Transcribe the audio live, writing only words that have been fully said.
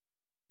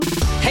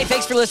Hey,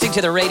 thanks for listening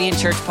to the Radiant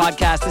Church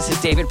podcast. This is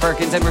David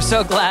Perkins, and we're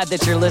so glad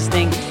that you're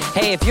listening.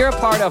 Hey, if you're a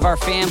part of our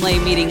family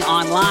meeting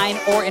online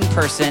or in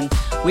person,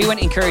 we want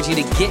to encourage you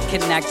to get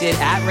connected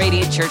at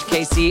Radiant Church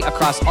KC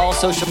across all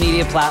social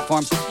media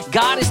platforms.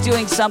 God is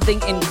doing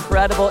something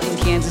incredible in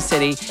Kansas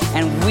City,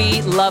 and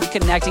we love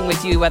connecting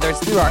with you, whether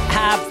it's through our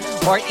app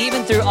or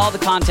even through all the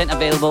content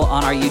available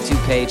on our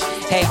YouTube page.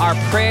 Hey, our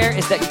prayer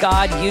is that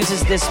God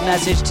uses this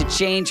message to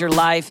change your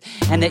life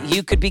and that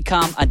you could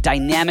become a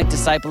dynamic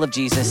disciple of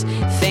Jesus.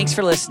 Thanks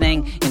for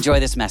listening.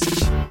 Enjoy this message.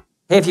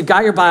 Hey, if you've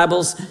got your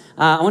Bibles,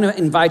 I want to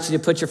invite you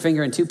to put your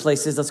finger in two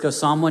places. Let's go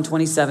Psalm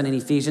 127 and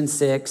Ephesians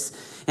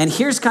 6. And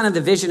here's kind of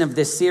the vision of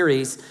this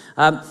series.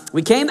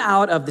 We came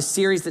out of the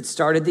series that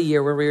started the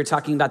year where we were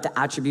talking about the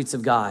attributes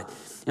of God.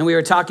 And we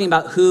were talking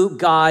about who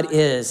God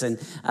is. And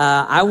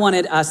I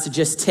wanted us to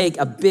just take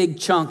a big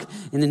chunk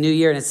in the new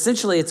year. And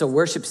essentially, it's a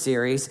worship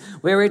series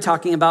where we're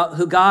talking about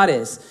who God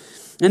is.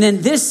 And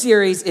then this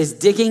series is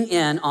digging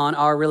in on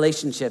our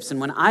relationships. And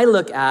when I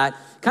look at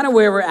kind of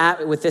where we're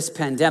at with this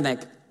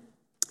pandemic,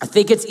 I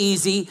think it's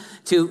easy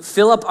to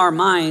fill up our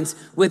minds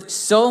with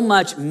so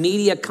much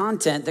media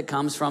content that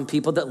comes from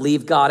people that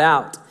leave God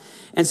out.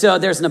 And so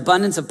there's an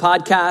abundance of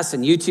podcasts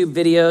and YouTube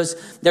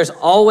videos. There's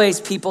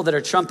always people that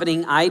are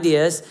trumpeting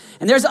ideas.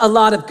 And there's a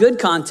lot of good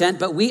content,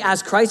 but we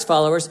as Christ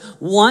followers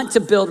want to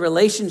build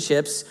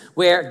relationships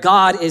where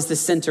God is the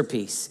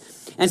centerpiece.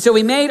 And so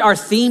we made our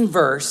theme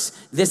verse,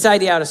 this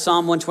idea out of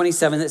Psalm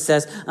 127 that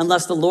says,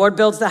 unless the Lord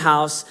builds the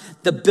house,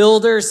 the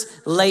builders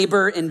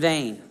labor in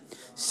vain.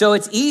 So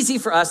it's easy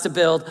for us to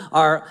build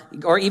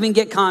or even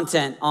get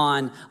content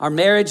on our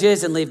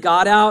marriages and leave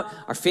God out,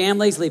 our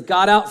families, leave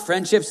God out,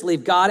 friendships,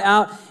 leave God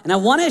out. And I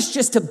want us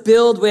just to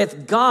build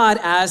with God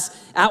as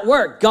at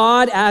work,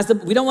 God as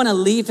we don't want to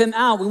leave him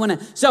out.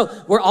 So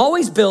we're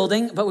always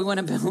building, but we want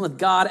to build with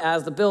God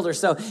as the builder.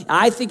 So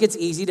I think it's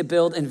easy to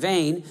build in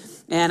vain.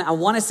 And I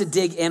want us to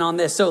dig in on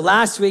this. So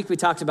last week we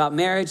talked about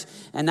marriage,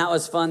 and that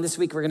was fun. This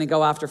week we're going to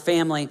go after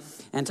family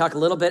and talk a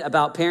little bit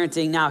about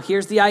parenting. Now,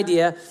 here's the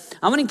idea.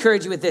 I want to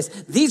encourage you with this.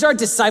 These are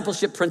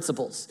discipleship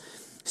principles.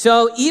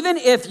 So even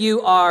if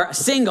you are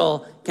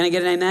single, can I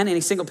get an amen?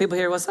 Any single people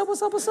here? What's up,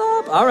 what's up, what's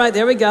up? All right,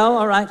 there we go.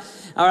 All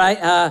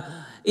right.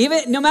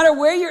 Even no matter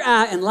where you're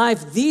at in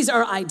life, these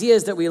are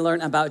ideas that we learn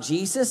about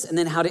Jesus and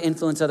then how to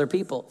influence other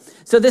people.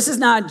 So this is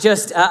not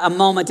just a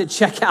moment to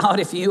check out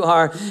if you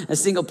are a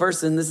single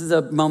person. This is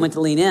a moment to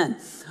lean in.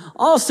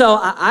 Also,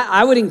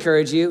 I would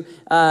encourage you,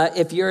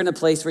 if you're in a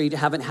place where you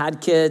haven't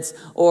had kids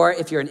or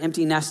if you're an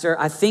empty nester,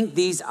 I think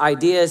these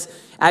ideas,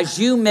 as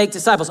you make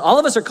disciples, all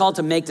of us are called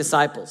to make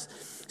disciples.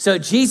 So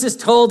Jesus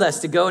told us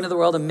to go into the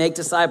world and make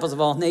disciples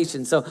of all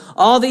nations. So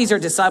all these are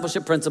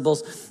discipleship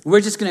principles. We're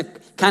just going to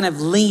kind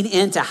of lean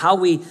into how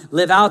we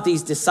live out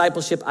these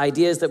discipleship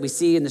ideas that we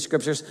see in the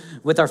scriptures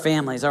with our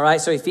families. All right,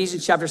 so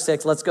Ephesians chapter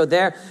 6, let's go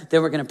there.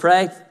 Then we're going to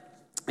pray.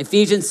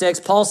 Ephesians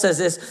 6, Paul says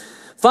this,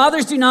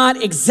 fathers, do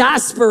not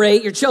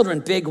exasperate your children.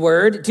 Big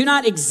word. Do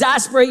not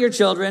exasperate your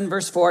children.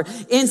 Verse 4.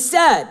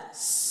 Instead,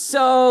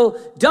 so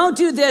don't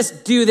do this,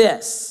 do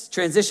this.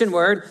 Transition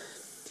word.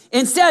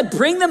 Instead,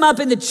 bring them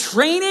up in the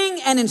training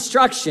and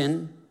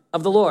instruction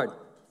of the Lord.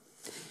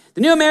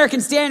 The New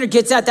American Standard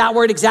gets at that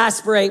word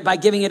exasperate by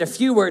giving it a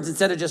few words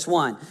instead of just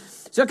one.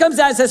 So it comes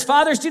out, it says,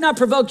 fathers, do not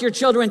provoke your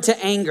children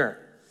to anger.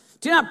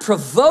 Do not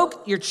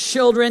provoke your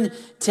children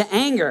to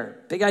anger.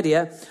 Big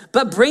idea.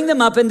 But bring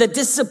them up in the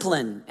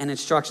discipline and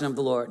instruction of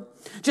the Lord.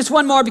 Just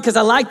one more, because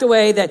I like the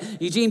way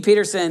that Eugene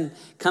Peterson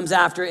comes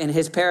after in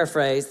his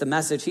paraphrase, the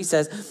Message. He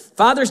says,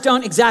 fathers,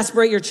 don't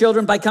exasperate your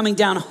children by coming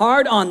down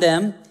hard on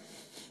them.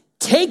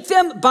 Take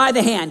them by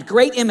the hand.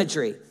 Great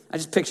imagery. I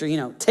just picture,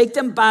 take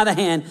them by the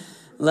hand.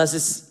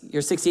 Unless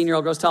your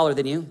 16-year-old grows taller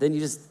than you, then you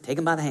just take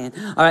them by the hand.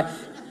 All right,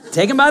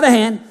 take them by the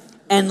hand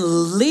and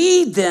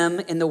lead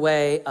them in the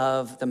way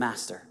of the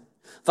master.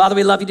 Father,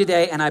 we love you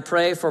today, and I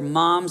pray for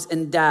moms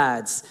and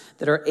dads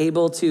that are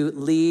able to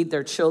lead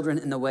their children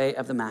in the way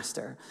of the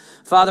master.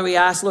 Father, we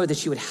ask, Lord,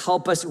 that you would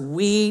help us.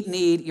 We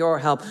need your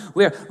help.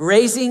 We're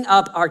raising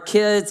up our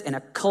kids in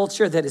a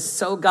culture that is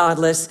so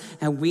godless,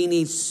 and we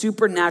need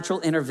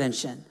supernatural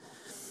intervention.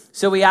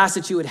 So we ask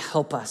that you would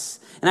help us.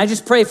 And I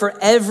just pray for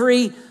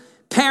every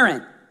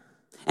parent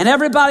and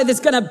everybody that's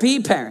going to be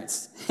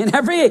parents and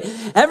every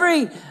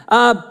parent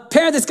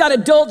that's got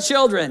adult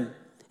children,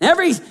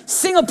 every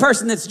single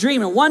person that's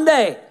dreaming one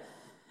day.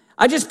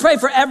 I just pray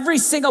for every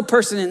single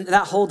person in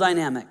that whole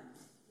dynamic.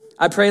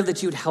 I pray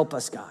that you would help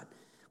us, God.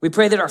 We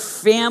pray that our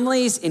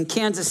families in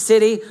Kansas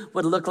City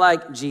would look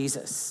like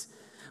Jesus.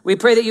 We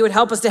pray that you would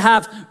help us to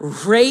have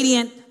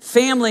radiant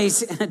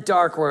families in a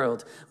dark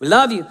world. We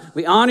love you.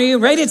 We honor you.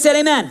 Radiant said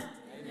amen.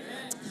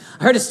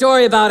 I heard a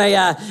story about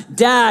a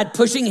dad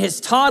pushing his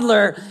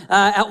toddler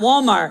at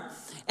Walmart.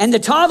 And the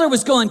toddler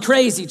was going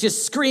crazy,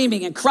 just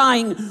screaming and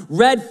crying,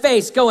 red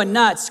face, going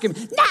nuts,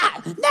 screaming,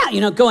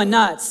 going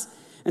nuts.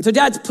 And so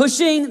dad's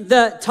pushing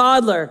the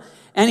toddler,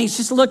 and he's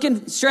just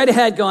looking straight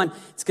ahead going,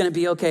 it's going to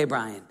be okay,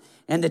 Brian.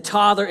 And the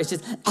toddler is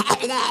just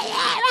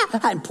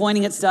and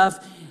pointing at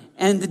stuff.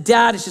 And the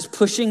dad is just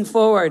pushing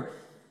forward.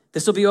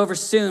 This will be over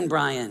soon,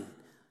 Brian.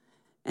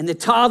 And the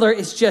toddler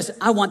is just,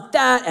 I want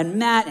that, and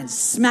Matt, and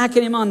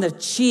smacking him on the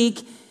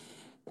cheek.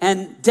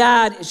 And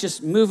dad is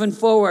just moving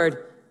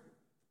forward.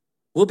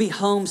 We'll be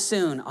home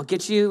soon. I'll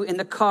get you in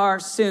the car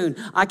soon.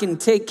 I can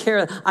take care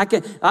of,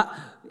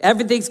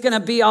 everything's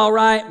gonna be all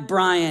right,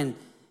 Brian.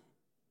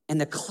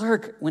 And the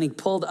clerk, when he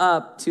pulled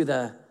up to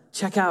the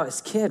checkout,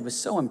 his kid was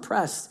so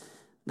impressed.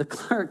 The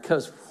clerk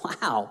goes,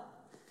 wow,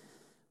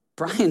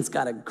 Brian's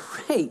got a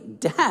great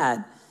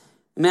dad.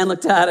 The man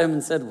looked at him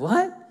and said,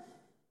 what?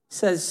 He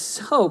says,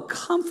 so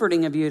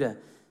comforting of you to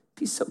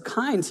be so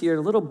kind to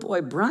your little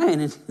boy,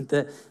 Brian. And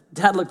the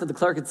dad looked at the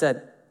clerk and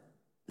said,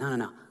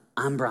 no,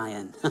 I'm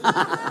Brian. But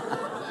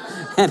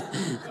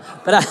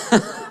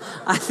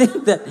I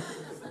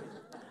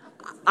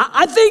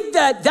think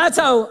that that's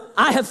how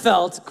I have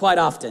felt quite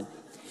often.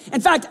 In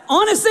fact,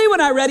 honestly,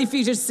 when I read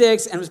Ephesians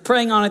 6 and was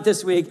praying on it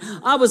this week,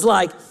 I was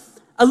like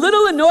a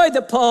little annoyed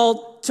that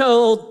Paul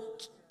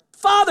told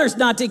fathers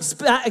not to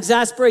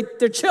exasperate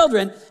their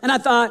children. And I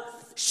thought,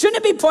 shouldn't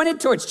it be pointed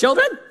towards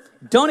children?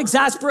 Don't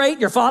exasperate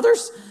your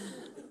fathers.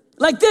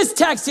 Like this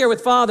text here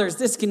with fathers,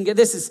 this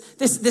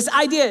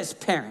idea is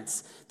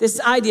parents. This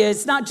idea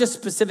is not just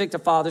specific to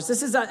fathers.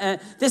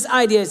 This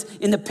idea is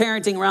in the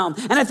parenting realm.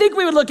 And I think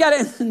we would look at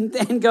it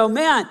and go,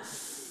 man,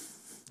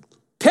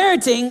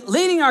 parenting,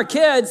 leading our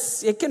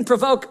kids, it can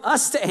provoke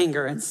us to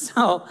anger. And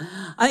so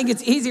I think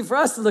it's easy for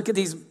us to look at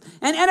these.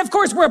 And of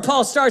course, where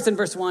Paul starts in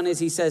verse 1 is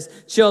he says,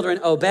 children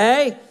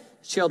obey,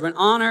 children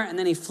honor. And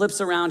then he flips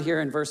around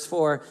here in verse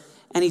 4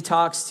 and he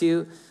talks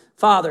to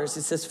fathers.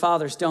 It says,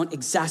 fathers, don't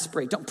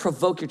exasperate, don't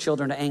provoke your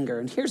children to anger.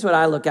 And here's what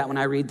I look at when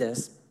I read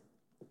this.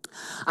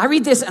 I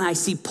read this and I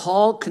see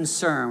Paul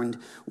concerned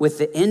with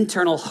the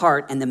internal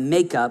heart and the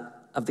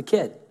makeup of the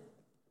kid.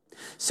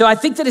 So I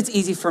think that it's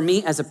easy for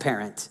me as a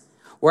parent,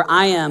 where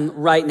I am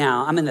right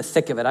now, I'm in the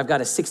thick of it. I've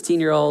got a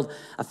 16-year-old,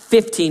 a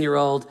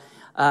 15-year-old,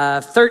 a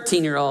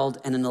 13-year-old,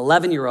 and an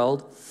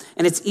 11-year-old.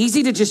 And it's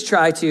easy to just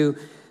try to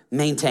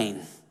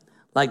maintain,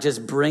 like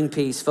just bring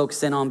peace,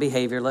 focus in on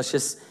behavior.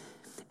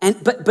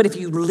 But if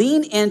you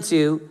lean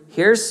into,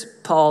 here's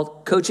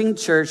Paul coaching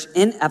church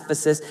in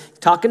Ephesus,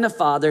 talking to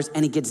fathers,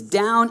 and he gets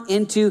down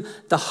into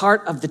the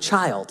heart of the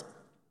child.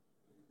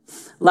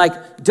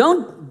 Like,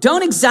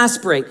 don't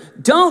exasperate.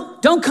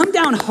 Don't come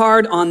down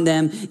hard on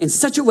them in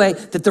such a way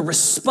that the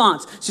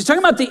response. So he's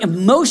talking about the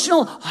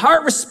emotional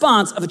heart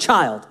response of a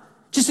child.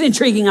 Just an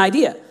intriguing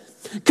idea.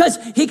 Because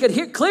he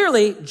could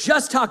clearly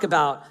just talk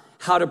about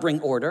how to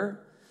bring order,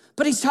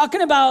 but he's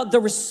talking about the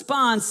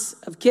response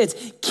of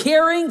kids,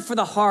 caring for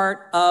the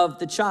heart of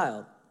the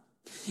child.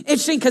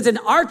 Interesting, because in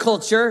our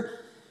culture,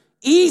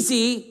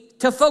 easy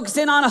to focus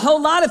in on a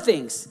whole lot of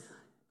things,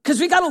 because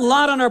we got a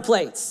lot on our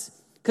plates.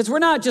 Because we're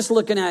not just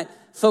looking at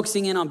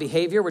focusing in on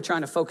behavior. We're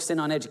trying to focus in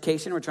on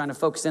education. We're trying to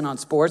focus in on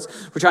sports.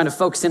 We're trying to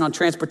focus in on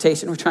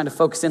transportation. We're trying to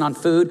focus in on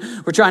food.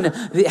 We're trying to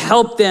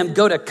help them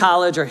go to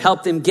college or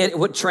help them get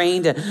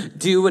trained to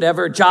do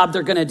whatever job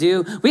they're going to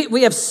do.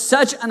 We have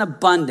such an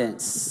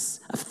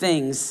abundance of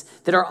things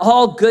that are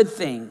all good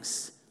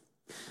things.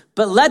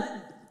 But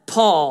let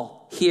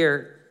Paul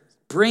here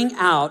bring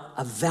out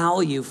a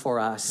value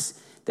for us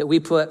that we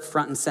put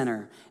front and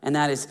center, and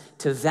that is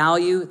to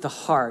value the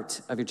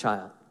heart of your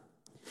child.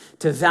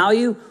 To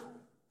value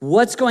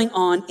what's going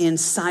on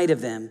inside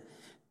of them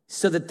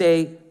so that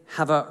they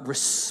have a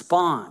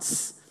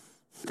response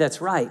that's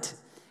right.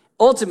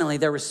 Ultimately,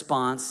 their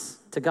response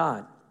to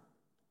God.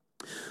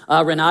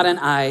 Renata and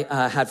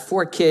I had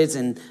 4 kids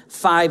in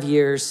 5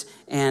 years,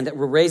 and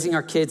we're raising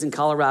our kids in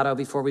Colorado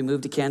before we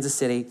moved to Kansas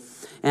City.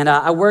 And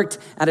I worked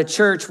at a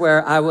church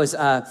where I was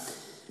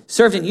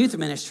served in youth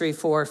ministry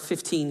for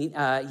 15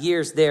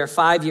 years there,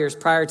 5 years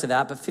prior to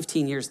that, but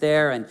 15 years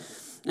there.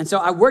 And so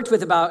I worked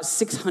with about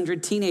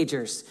 600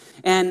 teenagers,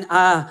 and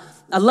I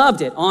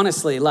loved it,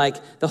 honestly. Like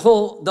the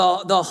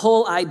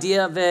whole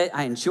idea of it,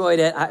 I enjoyed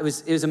it. It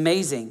was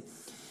amazing.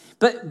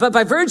 But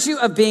by virtue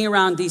of being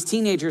around these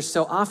teenagers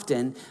so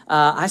often,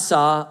 I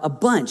saw a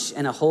bunch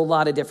and a whole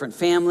lot of different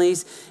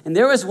families. And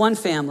there was one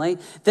family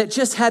that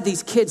just had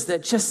these kids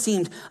that just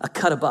seemed a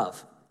cut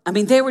above. I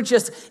mean, they were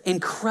just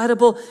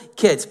incredible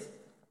kids.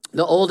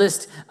 The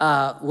oldest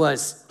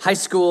was high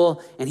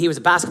school, and he was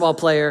a basketball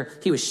player.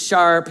 He was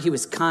sharp. He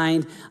was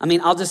kind. I mean,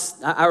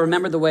 I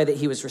remember the way that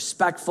he was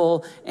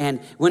respectful.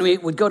 And when we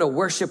would go to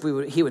worship,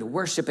 he would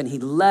worship, and he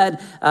led.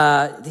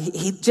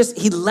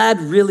 He led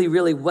really,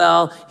 really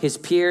well his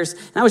peers.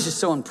 And I was just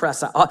so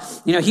impressed.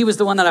 He was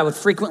the one that I would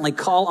frequently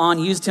call on,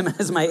 used him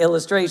as my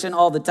illustration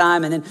all the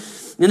time. And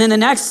then the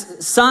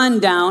next son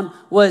down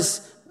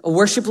was a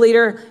worship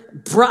leader,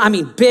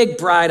 big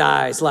bright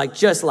eyes, like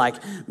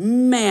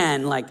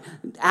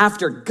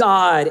after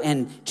God,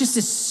 and just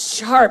this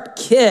sharp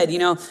kid,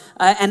 and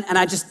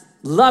I just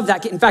love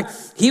that kid. In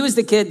fact, he was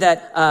the kid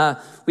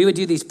that we would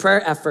do these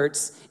prayer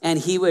efforts, and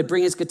he would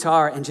bring his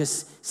guitar and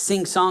just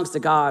sing songs to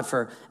God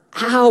for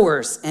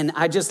hours, and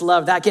I just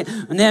love that kid.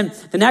 And then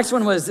the next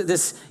one was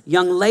this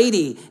young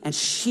lady, and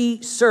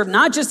she served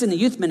not just in the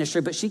youth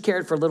ministry, but she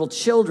cared for little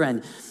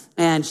children.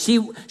 And she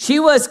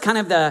was kind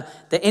of the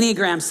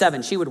Enneagram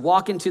 7. She would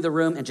walk into the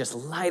room and just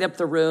light up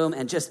the room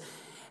and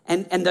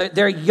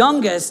their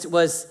youngest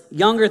was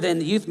younger than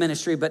the youth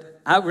ministry,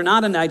 but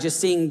Renata and I just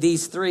seeing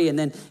these three, and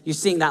then you're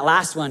seeing that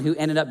last one who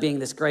ended up being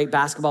this great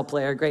basketball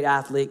player, great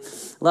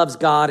athlete, loves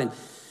God. And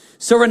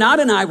so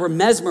Renata and I were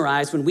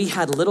mesmerized when we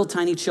had little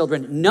tiny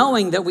children,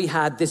 knowing that we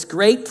had this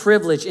great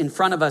privilege in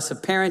front of us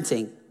of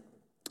parenting.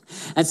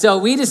 And so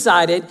we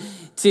decided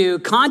to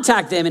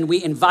contact them, and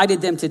we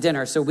invited them to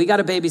dinner. So we got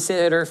a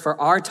babysitter for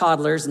our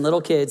toddlers and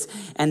little kids,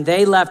 and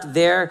they left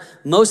their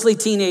mostly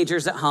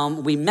teenagers at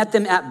home. We met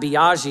them at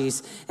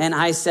Biaggi's, and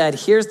I said,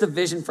 here's the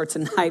vision for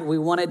tonight. We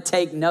want to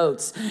take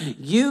notes.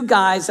 You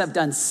guys have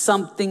done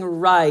something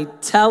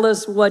right. Tell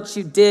us what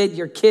you did.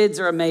 Your kids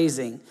are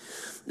amazing.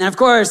 And of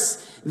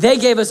course, they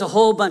gave us a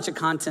whole bunch of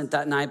content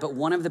that night, but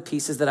one of the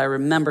pieces that I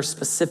remember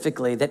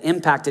specifically that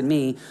impacted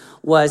me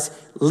was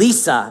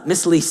Lisa,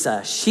 Miss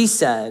Lisa. She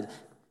said,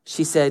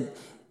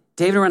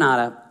 David and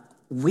Renata,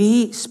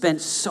 we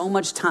spent so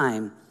much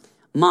time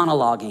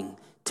monologuing,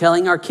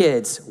 telling our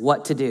kids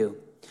what to do,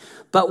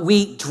 but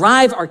we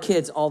drive our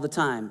kids all the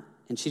time.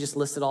 And she just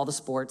listed all the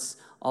sports,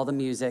 all the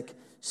music,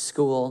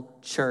 school,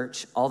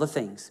 church, all the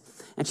things.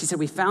 And she said,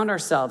 we found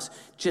ourselves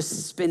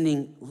just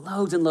spending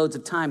loads and loads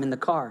of time in the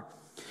car.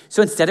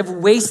 So instead of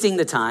wasting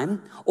the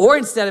time, or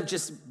instead of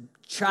just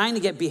trying to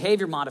get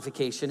behavior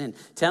modification and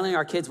telling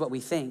our kids what we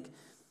think,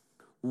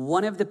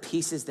 one of the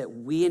pieces that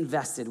we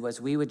invested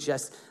was we would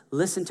just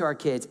listen to our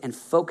kids and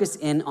focus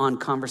in on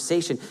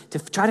conversation to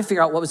try to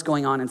figure out what was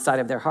going on inside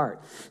of their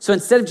heart. So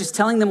instead of just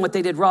telling them what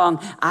they did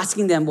wrong,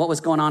 asking them what was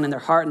going on in their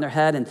heart and their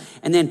head, and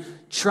then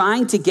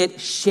trying to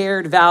get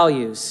shared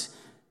values,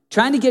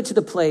 trying to get to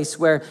the place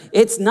where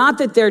it's not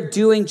that they're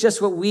doing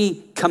just what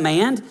we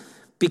command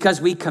because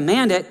we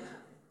command it,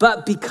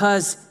 but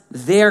because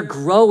they're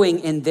growing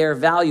in their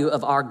value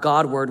of our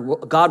Godward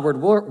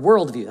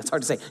worldview. That's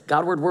hard to say,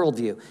 Godward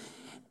worldview.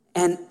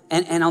 And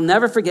I'll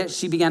never forget,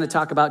 she began to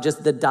talk about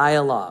just the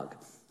dialogue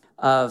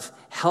of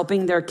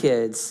helping their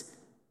kids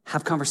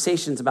have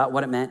conversations about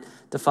what it meant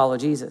to follow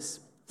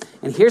Jesus.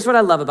 And here's what I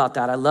love about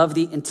that. I love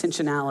the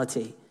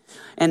intentionality.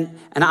 And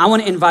I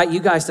want to invite you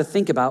guys to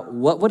think about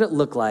what would it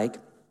look like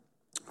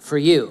for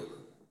you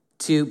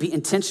to be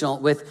intentional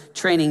with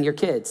training your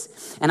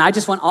kids. And I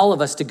just want all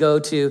of us to go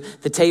to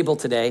the table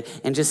today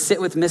and just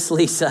sit with Miss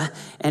Lisa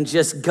and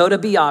just go to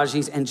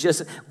Biaggi's and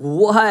just,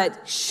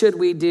 what should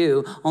we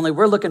do? Only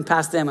we're looking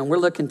past them and we're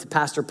looking to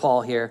Pastor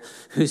Paul here,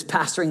 who's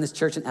pastoring this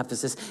church in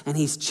Ephesus, and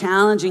he's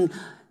challenging,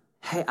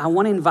 hey, I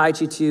want to invite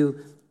you to,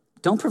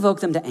 don't provoke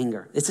them to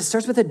anger. It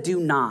starts with a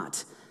do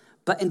not,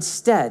 but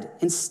instead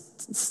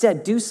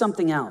do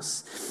something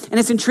else. And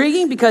it's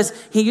intriguing because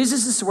he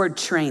uses this word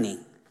training.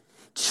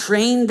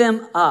 Train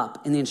them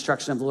up in the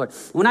instruction of the Lord.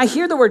 When I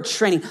hear the word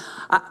training,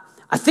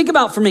 I think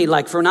about, for me,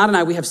 like for Renata and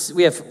I, we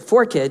have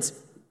 4 kids,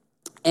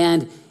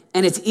 and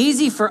it's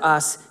easy for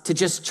us to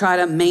just try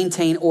to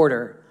maintain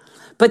order.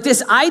 But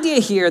this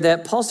idea here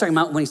that Paul's talking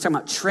about when he's talking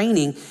about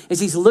training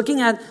is he's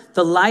looking at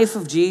the life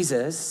of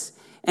Jesus,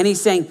 and he's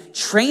saying,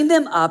 train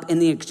them up in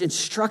the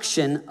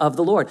instruction of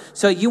the Lord.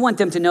 So you want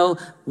them to know,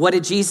 what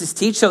did Jesus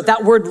teach? So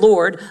that word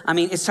Lord, I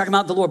mean, it's talking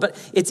about the Lord, but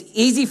it's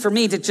easy for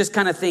me to just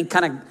kind of think,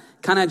 kind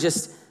of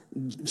just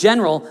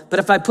general, but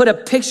if I put a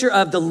picture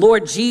of the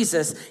Lord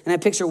Jesus and I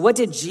picture what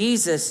did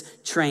Jesus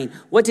train?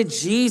 What did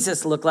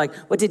Jesus look like?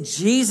 What did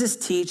Jesus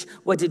teach?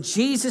 What did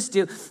Jesus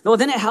do? Well,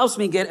 then it helps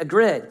me get a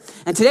grid.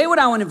 And today what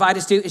I want to invite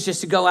us to is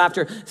just to go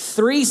after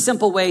 3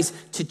 simple ways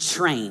to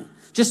train.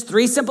 Just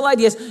 3 simple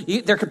ideas.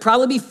 There could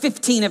probably be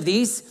 15 of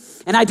these.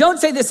 And I don't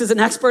say this as an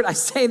expert. I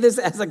say this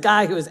as a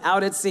guy who is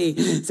out at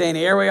sea saying,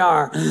 here we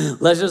are.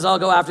 Let's just all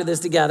go after this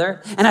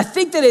together. And I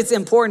think that it's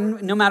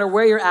important no matter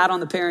where you're at on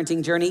the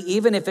parenting journey,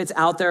 even if it's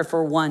out there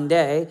for one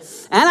day.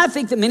 And I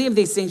think that many of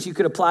these things you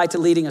could apply to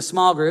leading a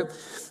small group.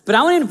 But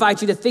I want to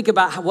invite you to think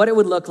about what it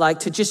would look like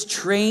to just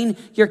train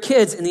your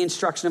kids in the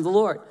instruction of the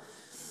Lord.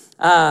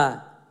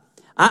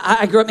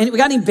 I grew up, and we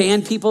got any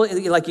band people?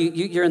 Like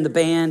you're in the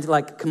band,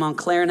 like, come on,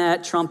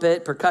 clarinet,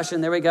 trumpet,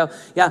 percussion, there we go.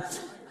 Yeah.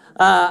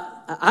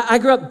 I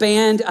grew up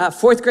band,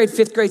 4th grade,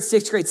 5th grade,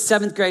 6th grade,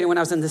 7th grade. And when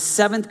I was in the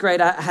 7th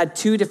grade, I had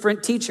 2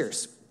 different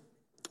teachers.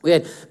 We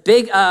had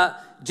big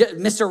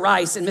Mr.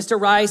 Rice, and Mr.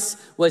 Rice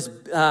was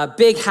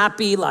big,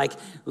 happy, like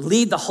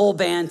lead the whole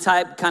band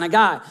type kind of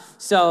guy.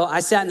 So I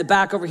sat in the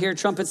back over here,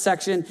 trumpet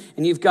section,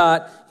 and you've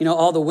got,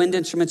 all the wind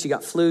instruments, you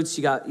got flutes,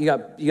 you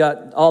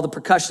got all the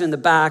percussion in the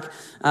back,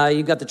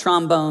 you got the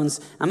trombones.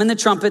 I'm in the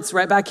trumpets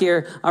right back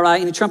here. All right,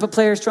 any trumpet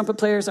players?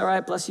 All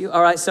right, bless you.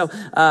 All right, so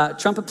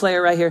trumpet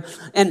player right here.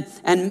 And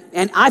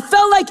I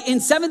felt like in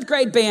 7th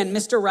grade band,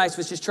 Mr. Rice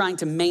was just trying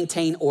to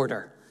maintain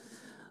order.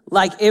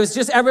 Like, it was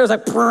just, everybody was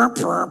like, purr,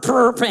 purr,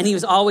 purr, and he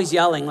was always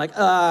yelling, like,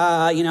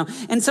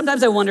 And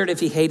sometimes I wondered if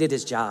he hated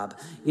his job,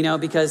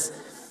 because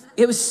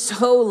it was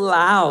so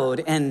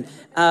loud. And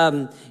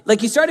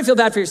like you started to feel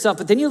bad for yourself,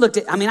 but then you looked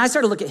at, I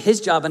started to look at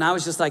his job and I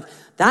was just like,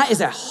 that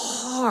is a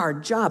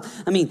hard job.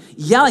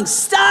 Yelling,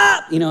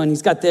 stop, and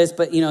he's got this,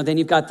 but then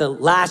you've got the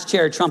last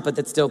chair trumpet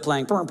that's still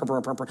playing,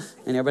 and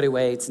everybody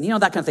waits,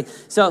 and that kind of thing.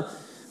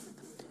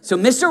 So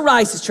Mr.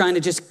 Rice is trying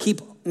to just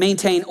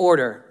maintain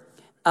order.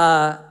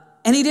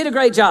 And he did a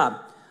great job.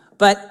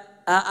 But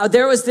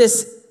there was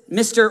this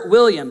Mr.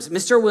 Williams.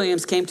 Mr.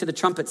 Williams came to the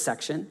trumpet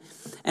section,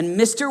 and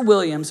Mr.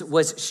 Williams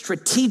was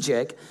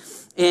strategic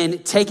in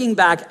taking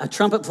back a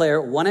trumpet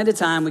player one at a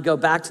time. We go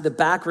back to the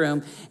back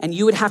room, and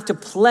you would have to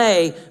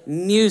play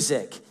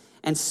music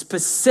and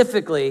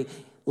specifically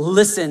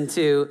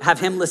have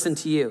him listen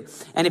to you.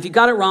 And if you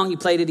got it wrong, you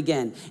played it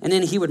again. And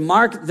then he would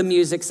mark the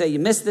music, say, you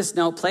missed this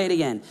note, play it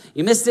again.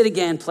 You missed it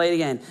again, play it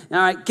again. All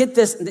right, get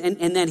this.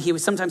 And then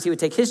sometimes he would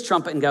take his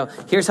trumpet and go,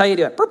 here's how you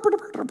do it.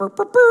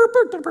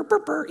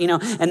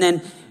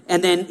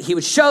 And then he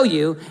would show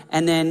you,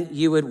 and then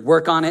you would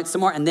work on it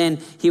some more. And then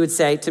he would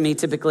say to me,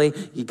 typically,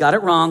 you got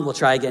it wrong, we'll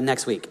try again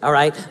next week. All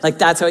right? Like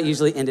that's how it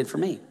usually ended for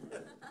me.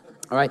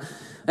 All right?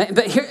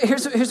 But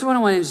here's what I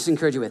want to just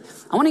encourage you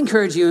with. I want to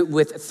encourage you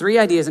with 3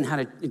 ideas on how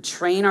to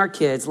train our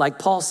kids, like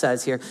Paul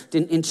says here,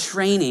 in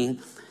training.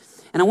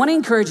 And I want to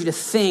encourage you to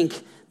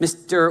think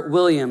Mr.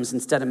 Williams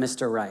instead of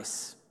Mr.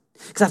 Rice.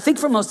 Because I think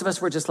for most of us,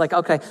 we're just like,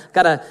 okay,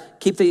 got to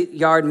keep the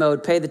yard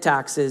mowed, pay the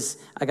taxes.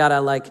 I got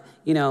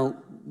to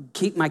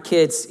keep my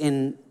kids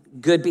in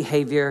good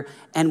behavior.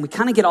 And we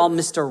kind of get all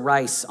Mr.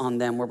 Rice on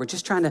them where we're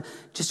just trying to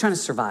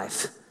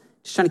survive,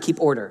 just trying to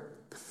keep order.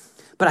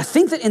 But I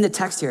think that in the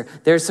text here,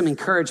 there's some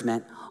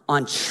encouragement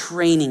on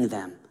training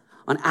them,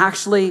 on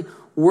actually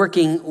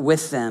working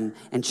with them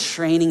and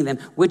training them,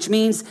 which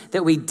means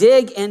that we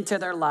dig into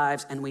their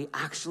lives and we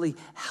actually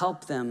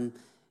help them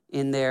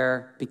in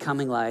their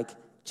becoming like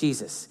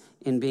Jesus,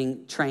 in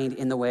being trained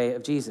in the way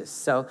of Jesus.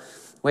 So,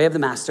 way of the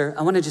master.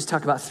 I want to just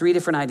talk about 3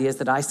 different ideas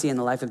that I see in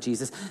the life of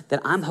Jesus that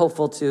I'm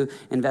hopeful to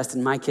invest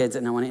in my kids,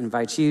 and I want to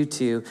invite you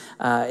to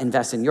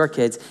invest in your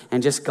kids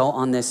and just go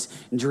on this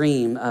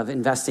dream of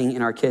investing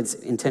in our kids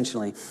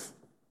intentionally.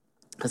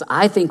 Because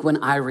I think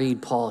when I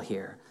read Paul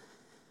here,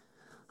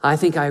 I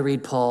think I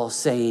read Paul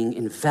saying,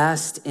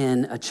 invest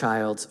in a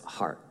child's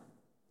heart.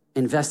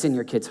 Invest in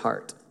your kid's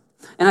heart.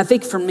 And I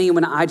think for me,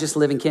 when I just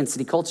live in Kansas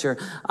City culture,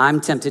 I'm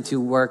tempted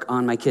to work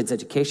on my kids'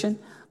 education,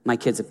 my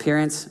kids'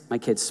 appearance, my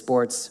kids'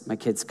 sports, my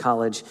kids'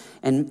 college,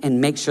 and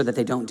make sure that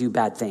they don't do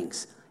bad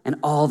things. And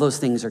all those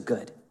things are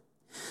good.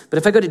 But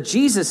if I go to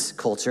Jesus'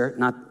 culture, you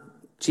know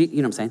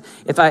what I'm saying?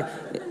 If I,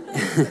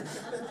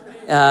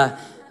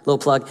 little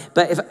plug,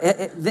 but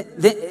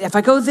if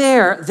I go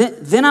there,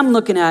 then I'm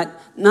looking at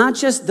not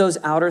just those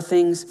outer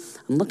things,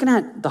 I'm looking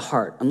at the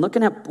heart. I'm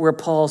looking at where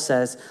Paul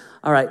says,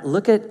 all right,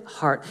 look at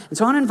heart. And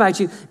so I want to invite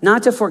you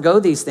not to forego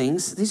these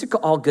things. These are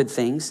all good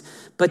things,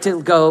 but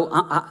to go,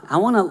 I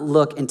want to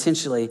look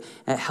intentionally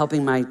at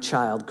helping my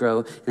child grow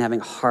and having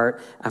a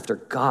heart after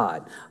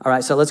God. All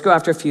right, so let's go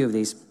after a few of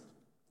these.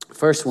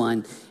 First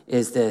one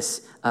is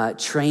this,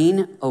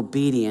 train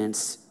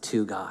obedience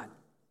to God.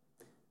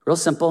 Real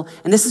simple.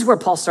 And this is where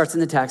Paul starts in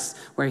the text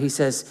where he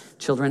says,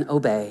 children,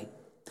 obey.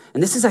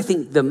 And this is, I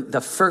think,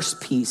 the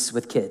first piece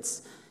with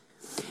kids.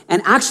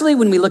 And actually,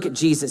 when we look at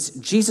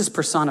Jesus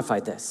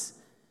personified this.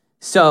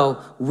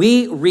 So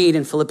we read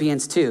in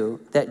Philippians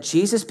 2 that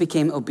Jesus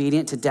became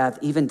obedient to death,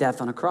 even death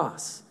on a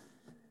cross.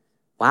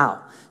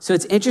 Wow. So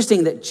it's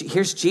interesting that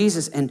here's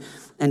Jesus, and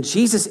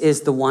Jesus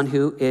is the one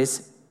who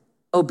is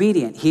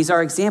obedient. He's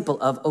our example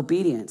of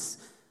obedience.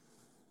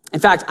 In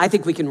fact, I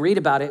think we can read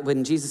about it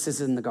when Jesus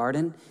is in the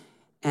garden,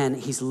 and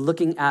he's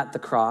looking at the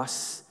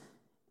cross,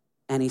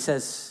 and he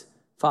says,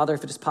 Father,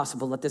 if it is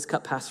possible, let this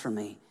cup pass from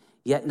me.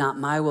 Yet not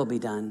my will be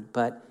done,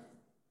 but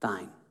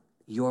thine,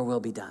 your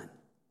will be done.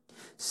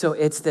 So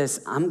it's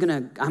this, I'm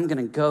gonna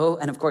go,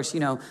 and of course,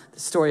 the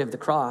story of the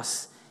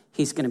cross,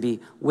 he's gonna be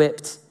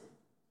whipped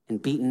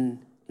and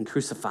beaten and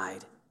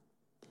crucified.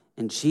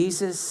 And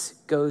Jesus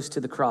goes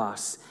to the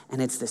cross,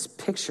 and it's this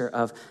picture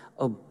of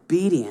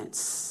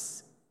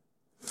obedience.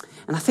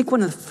 And I think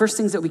one of the first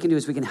things that we can do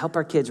is we can help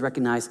our kids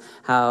recognize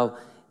how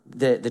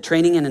the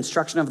training and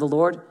instruction of the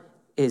Lord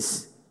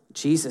is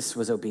Jesus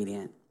was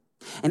obedient.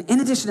 And in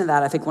addition to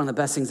that, I think one of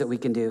the best things that we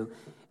can do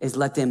is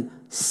let them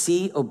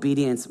see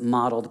obedience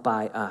modeled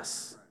by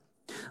us.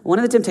 One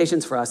of the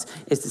temptations for us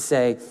is to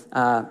say,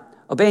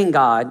 obeying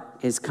God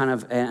is kind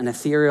of an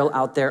ethereal,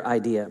 out there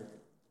idea.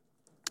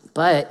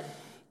 But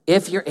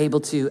if you're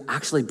able to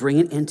actually bring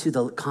it into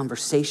the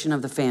conversation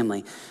of the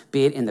family,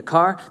 be it in the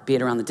car, be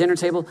it around the dinner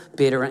table,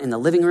 be it in the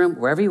living room,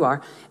 wherever you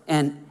are,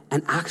 and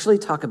actually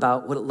talk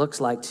about what it looks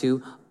like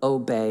to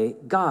obey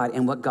God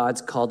and what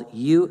God's called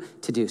you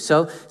to do.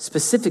 So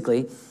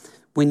specifically,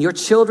 when your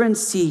children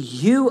see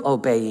you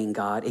obeying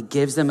God, it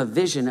gives them a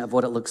vision of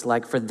what it looks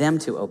like for them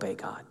to obey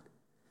God.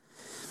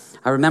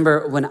 I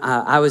remember when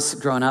I was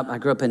growing up, I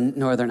grew up in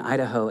northern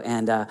Idaho,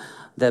 and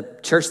the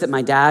church that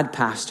my dad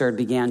pastored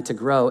began to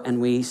grow,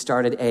 and we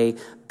started a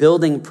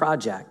building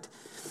project.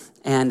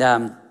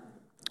 And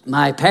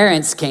my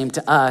parents came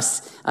to us,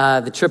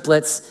 the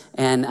triplets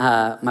and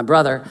my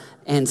brother,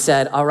 and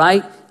said, all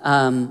right,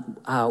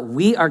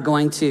 we are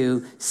going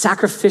to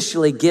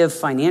sacrificially give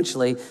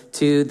financially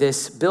to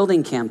this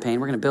building campaign.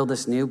 We're going to build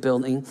this new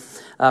building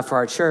for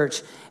our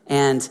church.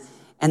 And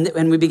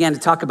we began to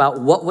talk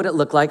about what would it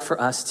look like for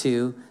us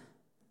to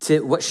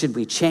what should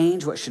we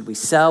change? What should we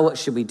sell? What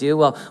should we do?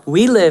 Well,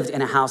 we lived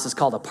in a house that's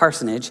called a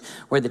parsonage,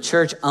 where the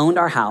church owned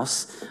our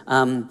house.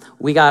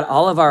 We got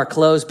all of our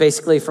clothes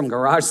basically from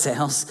garage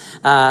sales.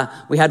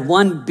 We had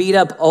one beat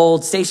up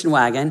old station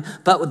wagon,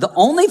 but the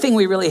only thing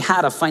we really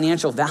had of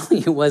financial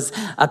value was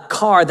a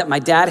car that my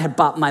dad had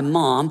bought my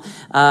mom.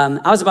 I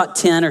was about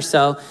 10 or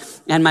so,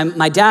 and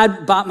my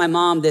dad bought my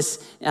mom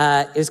this,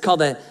 it was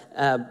called a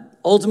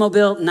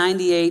Oldsmobile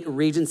 98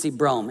 Regency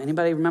Brougham.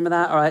 Anybody remember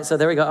that? All right, so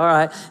there we go. All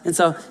right. And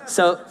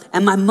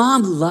and my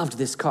mom loved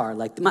this car.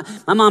 Like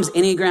my mom's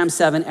Enneagram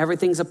 7,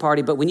 everything's a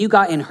party. But when you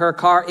got in her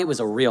car, it was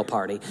a real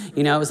party.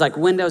 You know, it was like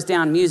windows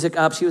down, music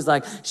up. She was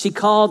like, she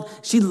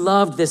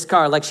loved this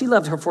car. Like she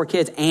loved her 4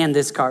 kids and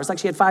this car. It's like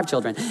she had 5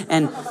 children.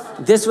 And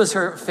this was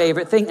her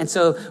favorite thing. And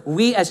so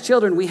we as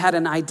children, we had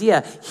an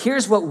idea.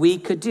 Here's what we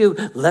could do.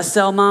 Let's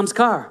sell mom's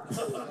car.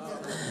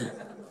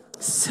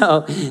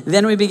 So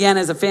then we began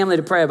as a family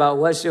to pray about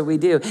what should we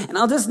do. And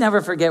I'll just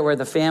never forget where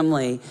the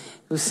family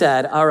who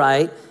said, all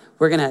right,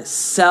 we're going to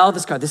sell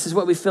this car. This is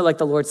what we feel like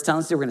the Lord's telling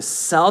us to do. We're going to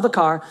sell the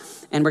car,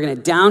 and we're going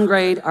to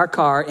downgrade our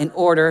car in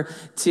order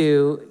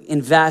to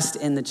invest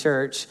in the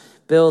church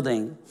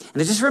building. And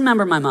I just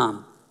remember my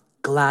mom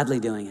gladly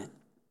doing it.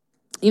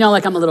 You know,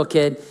 like I'm a little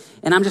kid,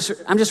 and I'm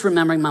just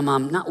remembering my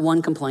mom, not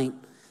one complaint,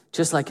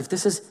 just like if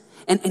this is,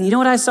 and you know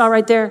what I saw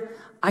right there?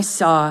 I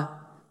saw,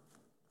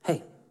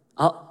 hey,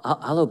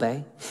 I'll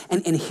obey.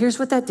 And here's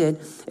what that did.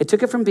 It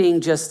took it from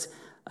being just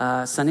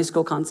Sunday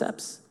school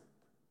concepts.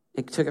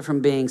 It took it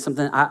from being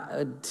something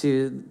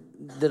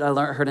that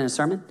I heard in a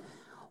sermon.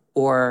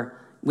 Or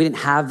we didn't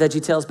have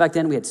VeggieTales back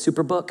then. We had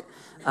Superbook.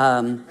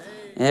 And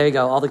there you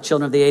go. All the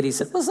children of the 80s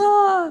said, what's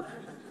up?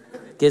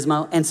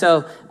 Gizmo. And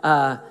so,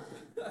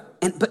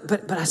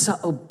 but I saw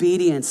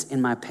obedience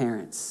in my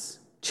parents.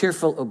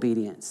 Cheerful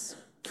obedience.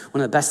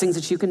 One of the best things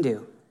that you can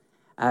do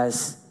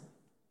as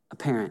a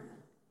parent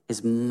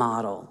is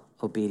model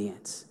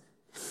obedience.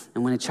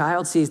 And when a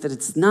child sees that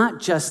it's not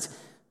just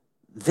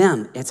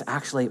them, it's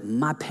actually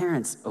my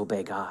parents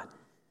obey God.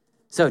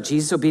 So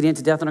Jesus obedient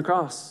to death on a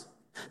cross.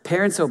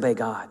 Parents obey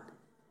God.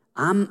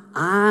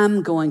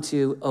 I'm going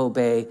to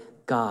obey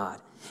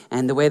God.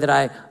 And the way that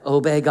I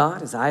obey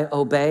God is I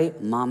obey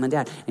mom and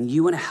dad. And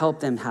you want to help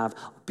them have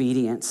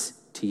obedience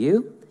to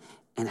you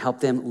and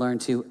help them learn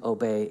to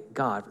obey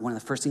God. One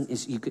of the first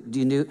things you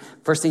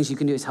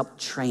can do is help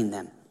train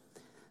them.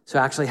 So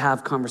actually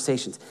have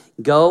conversations.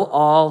 Go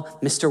all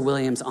Mr.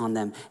 Williams on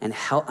them and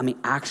help.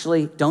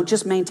 Actually, don't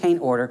just maintain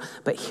order,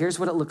 but here's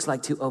what it looks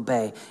like to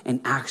obey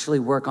and actually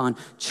work on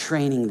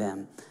training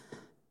them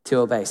to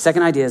obey.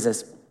 Second idea is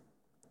this.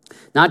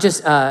 Not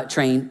just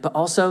train, but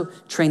also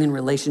train in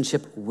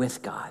relationship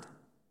with God.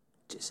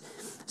 Just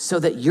so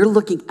that you're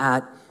looking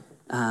at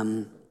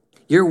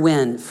your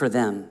win for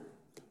them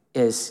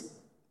is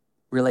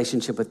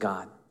relationship with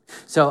God.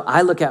 So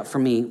I look at, for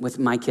me, with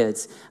my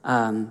kids,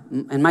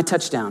 and my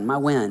touchdown, my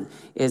win,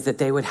 is that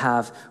they would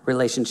have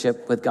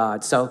relationship with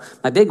God. So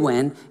my big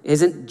win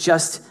isn't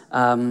just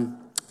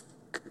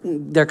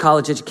their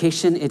college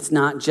education. It's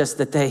not just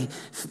that they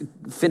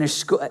finish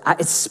school.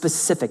 It's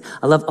specific.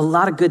 I love a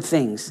lot of good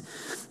things.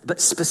 But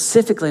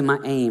specifically, my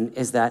aim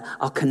is that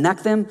I'll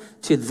connect them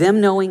to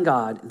them knowing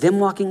God, them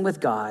walking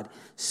with God,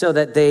 so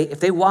that if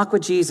they walk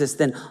with Jesus,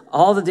 then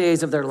all the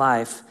days of their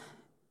life,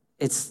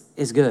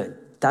 is good.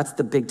 That's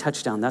the big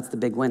touchdown. That's the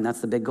big win.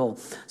 That's the big goal.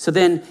 So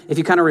then if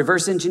you kind of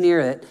reverse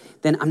engineer it,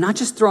 then I'm not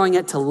just throwing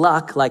it to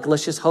luck, like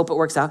let's just hope it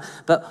works out,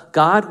 but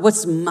God,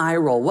 what's my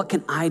role? What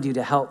can I do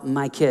to help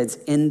my kids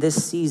in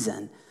this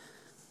season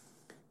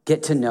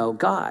get to know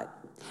God?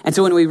 And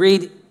so when we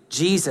read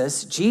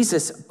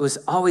Jesus was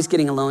always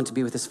getting alone to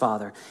be with his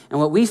Father. And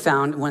what we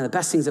found, one of the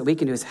best things that we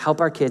can do is help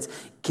our kids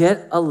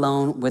get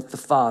alone with the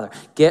Father,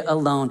 get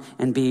alone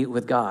and be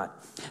with God.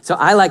 So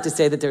I like to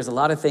say that there's a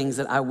lot of things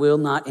that I will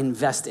not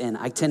invest in.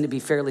 I tend to be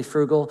fairly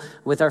frugal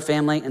with our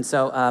family. And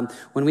so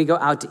when we go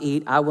out to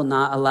eat, I will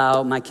not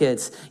allow my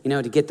kids,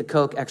 to get the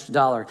Coke extra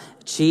 $1.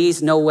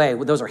 Cheese, no way.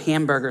 Well, those are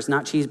hamburgers,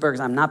 not cheeseburgers.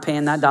 I'm not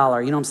paying that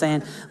 $1. You know what I'm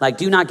saying? Like,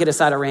 do not get a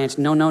side of ranch.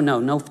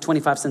 No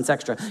 25 cents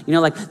extra.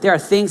 There are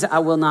things that I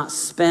will not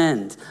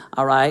spend,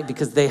 all right,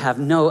 because they have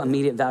no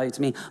immediate value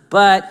to me.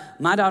 But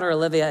my daughter,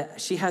 Olivia,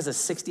 she has a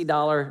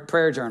 $60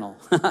 prayer journal.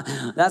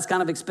 That's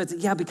kind of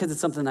expensive. Yeah, because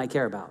it's something I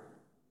care about.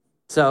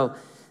 So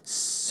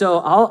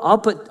I'll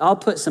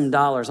put some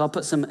dollars, I'll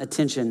put some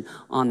attention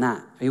on that.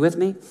 Are you with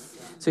me?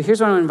 So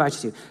here's what I want to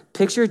invite you to.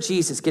 Picture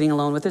Jesus getting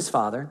alone with his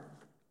Father,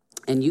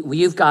 and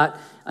you've got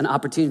an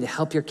opportunity to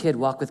help your kid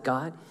walk with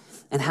God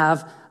and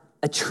have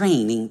a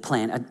training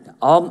plan.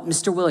 All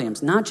Mr.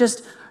 Williams, not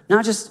just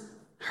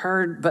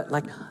heard, but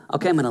like,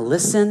 okay, I'm going to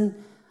listen.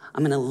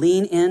 I'm going to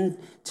lean in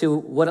to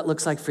what it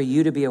looks like for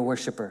you to be a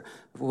worshiper.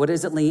 What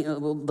does it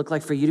look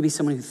like for you to be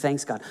someone who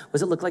thanks God? What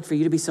does it look like for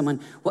you to be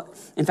someone,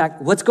 in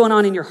fact, what's going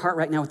on in your heart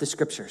right now with the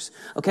scriptures,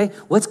 okay?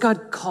 What's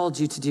God called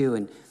you to do?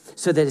 And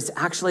so that it's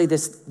actually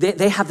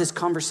they have this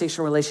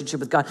conversational relationship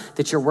with God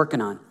that you're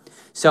working on.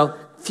 So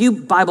a few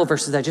Bible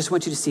verses I just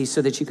want you to see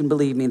so that you can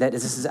believe me that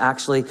this is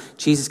actually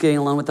Jesus getting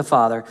alone with the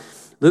Father.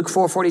 Luke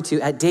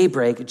 4:42, at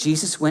daybreak,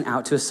 Jesus went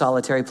out to a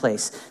solitary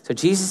place. So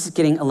Jesus is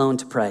getting alone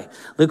to pray.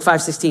 Luke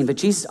 5:16, but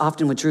Jesus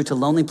often withdrew to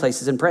lonely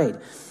places and prayed.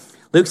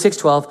 Luke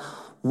 6:12,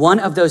 one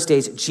of those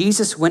days,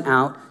 Jesus went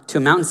out to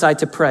a mountainside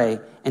to pray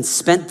and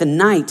spent the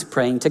night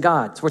praying to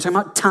God. So we're talking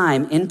about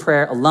time in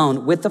prayer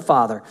alone with the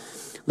Father.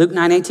 Luke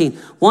 9:18,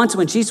 once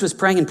when Jesus was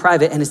praying in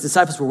private and his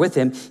disciples were with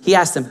him, he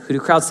asked them, who do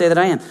crowds say that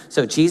I am?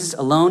 So Jesus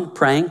alone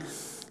praying.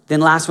 Then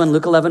last one,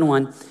 Luke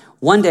 11:1,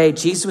 one day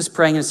Jesus was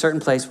praying in a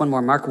certain place, one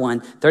more, Mark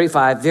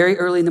 1:35, very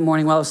early in the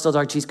morning while it was still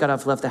dark, Jesus got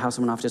up, left the house,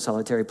 and went off to a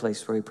solitary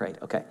place where he prayed.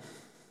 Okay,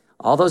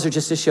 all those are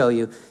just to show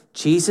you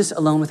Jesus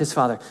alone with his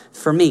Father.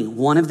 For me,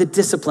 one of the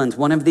disciplines,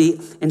 one of the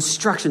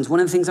instructions, one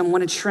of the things I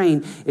want to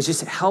train is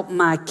just to help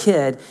my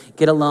kid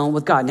get alone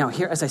with God. Now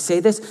here, as I say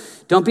this,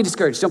 don't be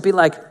discouraged. Don't be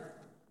like,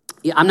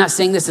 I'm not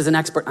saying this as an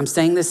expert. I'm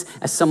saying this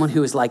as someone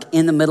who is like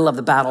in the middle of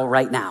the battle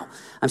right now.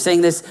 I'm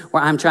saying this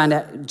where I'm trying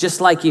to, just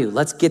like you,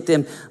 let's get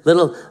them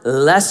little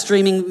less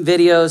streaming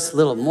videos,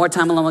 little more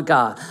time alone with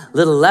God,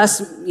 little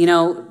less,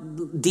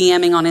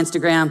 DMing on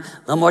Instagram, a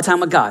little more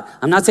time with God.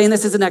 I'm not saying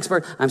this as an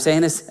expert. I'm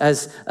saying this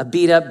as a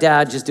beat up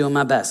dad just doing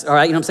my best. All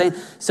right, you know what I'm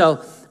saying?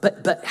 So,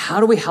 but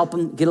how do we help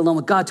them get alone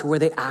with God to where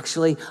they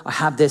actually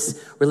have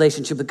this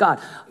relationship with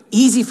God?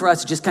 Easy for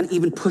us to just kind of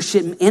even push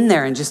it in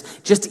there and just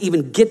to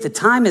even get the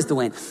time as the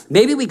win.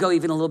 Maybe we go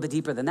even a little bit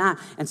deeper than that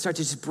and start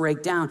to just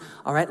break down.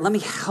 All right, let me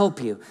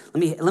help you.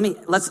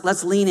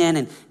 Let's lean in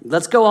and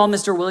let's go all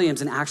Mr. Williams.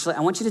 And actually,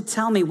 I want you to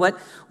tell me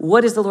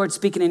what is the Lord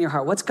speaking in your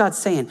heart? What's God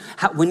saying?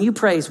 When you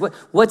praise,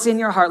 what's in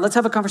your heart? Let's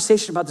have a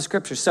conversation about the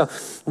scriptures. So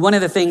one of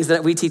the things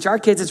that we teach our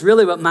kids is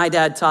really what my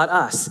dad taught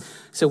us.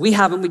 So we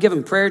give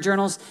them prayer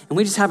journals and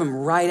we just have them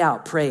write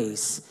out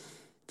praise,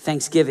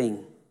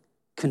 thanksgiving,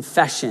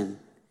 confession,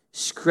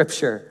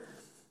 scripture,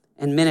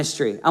 and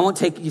ministry. I won't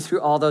take you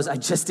through all those. I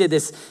just did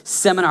this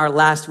seminar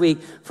last week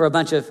for a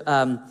bunch of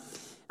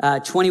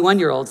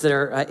 21-year-olds that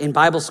are in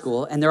Bible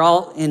school, and they're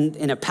all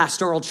in a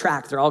pastoral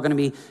track. They're all going to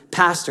be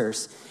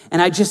pastors.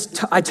 And I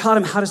taught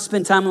them how to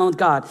spend time alone with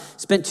God.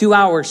 Spent 2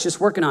 hours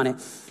just working on it.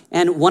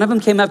 And one of them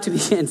came up to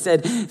me and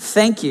said,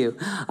 thank you.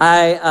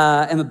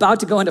 I am about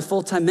to go into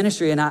full-time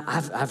ministry, and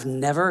I've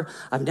never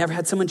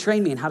had someone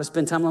train me in how to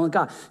spend time alone with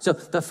God. So,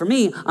 but for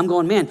me, I'm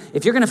going, man,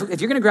 if you're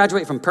gonna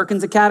graduate from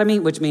Perkins Academy,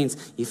 which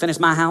means you finish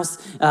my house,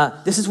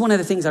 this is one of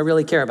the things I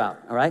really care about,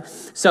 all right?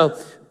 So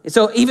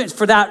even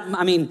for that,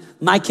 I mean,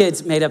 my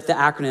kids made up the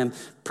acronym,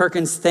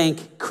 Perkins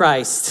Thank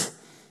Christ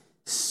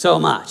So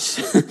Much.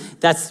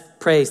 That's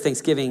praise,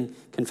 thanksgiving,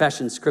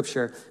 confession,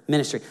 scripture,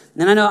 ministry.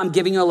 And I know I'm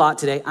giving you a lot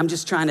today. I'm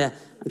trying to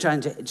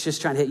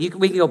hit you.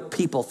 We can go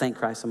people thank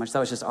Christ so much. That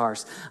was just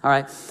ours. All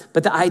right.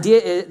 But the idea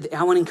is,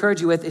 I want to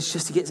encourage you with is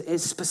just to get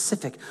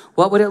specific.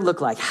 What would it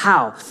look like?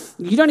 How?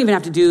 You don't even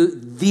have to do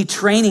the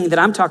training that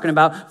I'm talking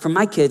about for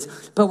my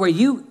kids, but where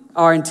you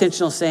are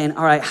intentional saying,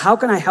 all right, how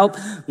can I help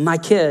my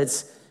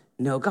kids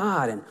know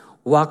God and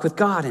walk with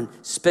God and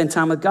spend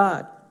time with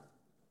God?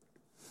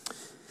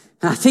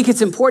 And I think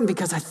it's important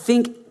because I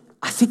think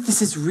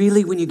this is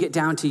really when you get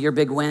down to your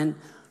big win.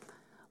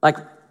 Like,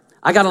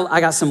 I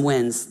got some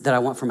wins that I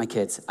want for my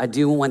kids. I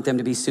do want them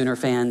to be Sooner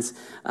fans.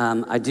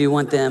 I do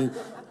want them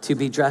to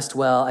be dressed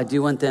well. I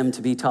do want them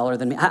to be taller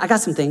than me. I got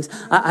some things.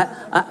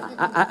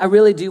 I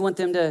really do want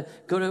them to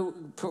go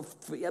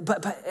to,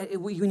 but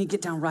when you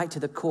get down right to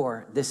the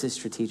core, this is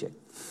strategic.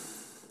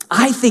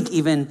 I think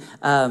even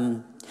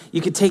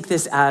you could take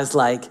this as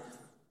like,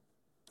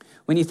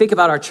 when you think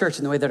about our church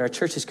and the way that our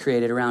church is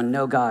created around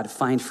know God,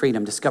 find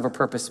freedom, discover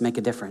purpose, make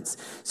a difference.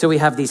 So we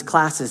have these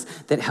classes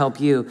that help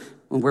you,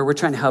 where we're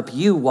trying to help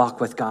you walk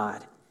with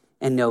God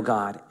and know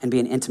God and be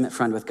an intimate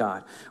friend with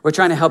God. We're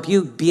trying to help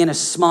you be in a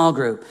small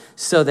group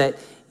so that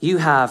you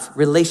have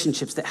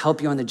relationships that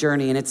help you on the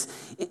journey. And it's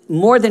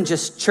more than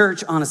just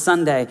church on a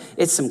Sunday.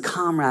 It's some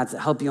comrades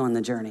that help you on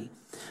the journey.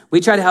 We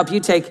try to help you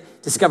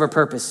discover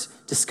purpose,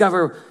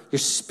 discover your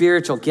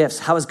spiritual gifts.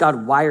 How has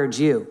God wired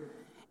you?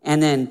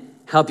 And then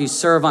help you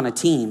serve on a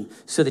team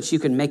so that you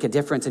can make a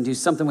difference and do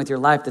something with your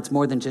life that's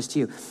more than just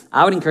you.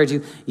 I would encourage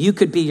you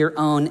could be your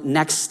own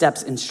next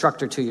steps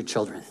instructor to your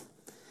children.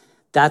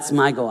 That's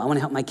my goal. I want to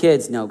help my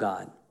kids know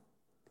God.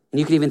 And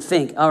you could even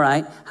think, all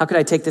right, how could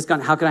I take this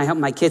God? How can I help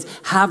my kids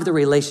have the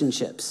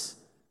relationships?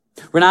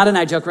 Renata and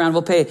I joke around,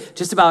 we'll pay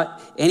just about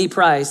any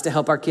price to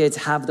help our kids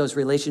have those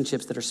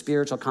relationships that are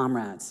spiritual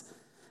comrades.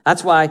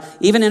 That's why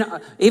even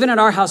at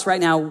our house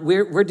right now,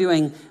 we're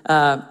doing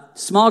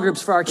small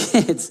groups for our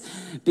kids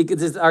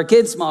because it's our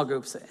kids' small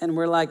groups. And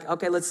we're like,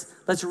 okay,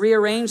 let's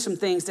rearrange some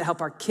things to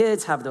help our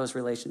kids have those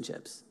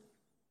relationships.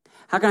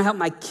 How can I help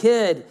my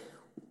kid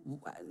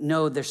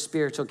know their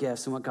spiritual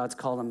gifts and what God's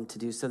called them to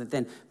do, so that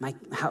then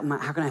how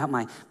can I help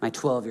my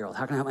 12-year-old?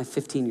 How can I help my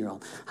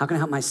 15-year-old? How can I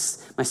help my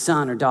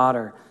son or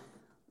daughter,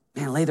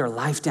 man, lay their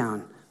life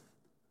down,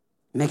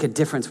 make a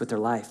difference with their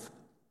life?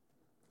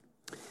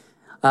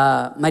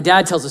 My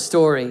dad tells a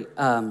story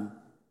of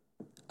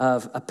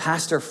a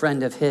pastor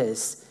friend of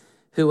his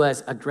who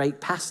was a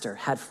great pastor,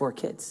 had 4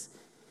 kids.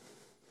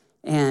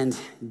 And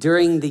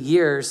during the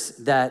years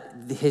that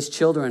his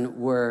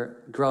children were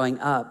growing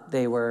up,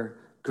 they were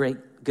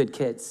good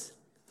kids.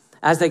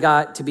 As they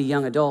got to be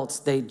young adults,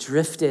 they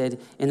drifted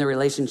in their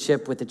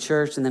relationship with the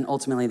church, and then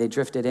ultimately they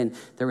drifted in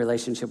their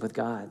relationship with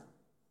God.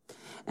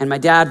 And my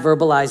dad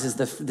verbalizes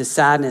the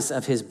sadness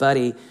of his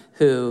buddy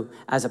who,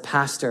 as a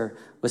pastor,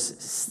 was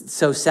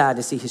so sad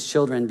to see his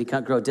children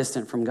grow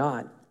distant from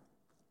God.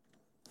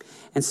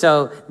 And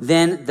so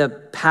then the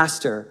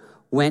pastor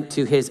went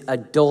to his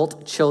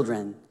adult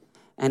children,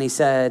 and he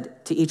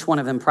said to each one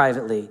of them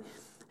privately,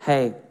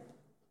 hey,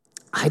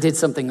 I did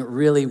something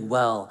really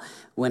well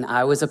when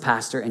I was a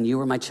pastor and you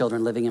were my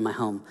children living in my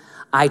home.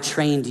 I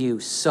trained you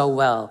so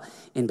well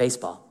in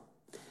baseball.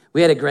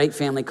 We had a great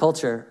family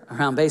culture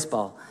around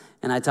baseball,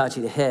 and I taught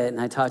you to hit, and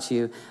I taught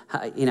you,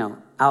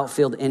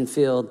 outfield,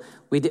 infield.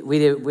 We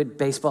did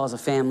baseball as a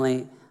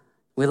family.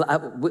 We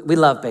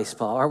love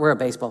baseball, or we're a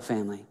baseball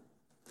family.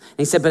 And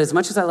he said, but as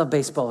much as I love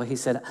baseball, he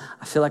said,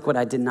 I feel like what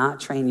I did not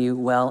train you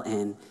well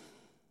in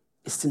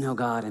is to know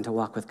God and to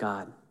walk with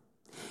God.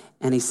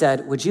 And he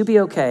said, would you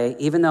be okay,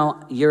 even though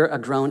you're a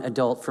grown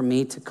adult, for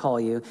me to call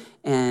you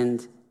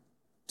and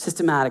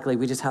systematically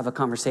we just have a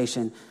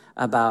conversation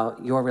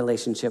about your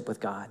relationship with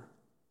God?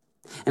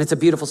 And it's a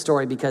beautiful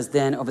story because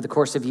then over the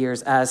course of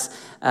years, as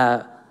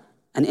an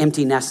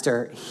empty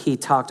nester, he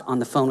talked on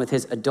the phone with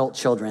his adult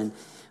children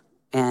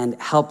and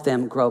helped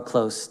them grow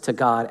close to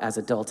God as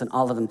adults. And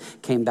all of them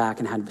came back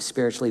and had a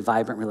spiritually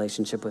vibrant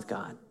relationship with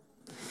God.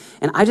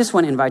 And I just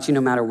want to invite you,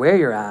 no matter where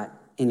you're at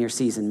in your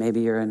season,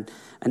 maybe you're in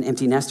an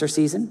empty nester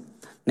season,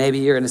 maybe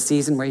you're in a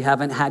season where you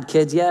haven't had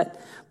kids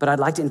yet, but I'd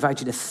like to invite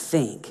you to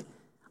think,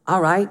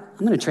 all right,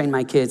 I'm going to train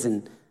my kids,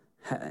 and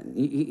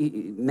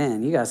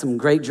man, you got some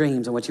great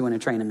dreams on what you want to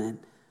train them in.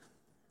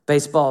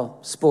 Baseball,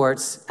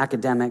 sports,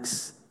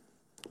 academics.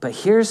 But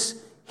here's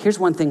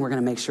one thing we're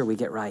going to make sure we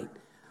get right.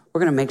 We're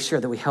going to make sure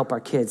that we help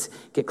our kids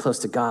get close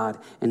to God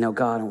and know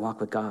God and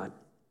walk with God.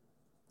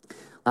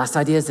 Last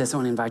idea is this. I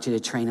want to invite you to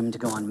train them to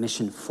go on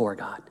mission for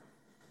God.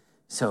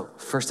 So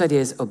first idea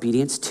is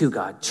obedience to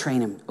God. Train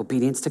them,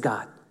 obedience to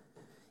God.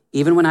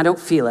 Even when I don't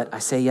feel it, I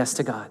say yes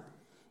to God.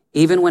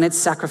 Even when it's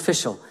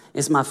sacrificial,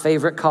 it's my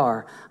favorite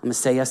car, I'm going to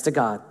say yes to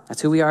God.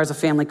 That's who we are as a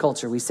family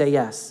culture. We say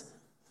yes.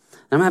 And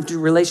I'm going to have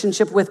a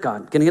relationship with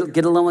God. Going to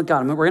get alone with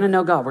God. We're going to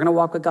know God. We're going to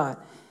walk with God.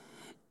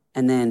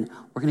 And then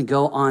we're going to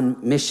go on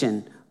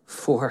mission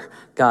for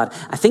God.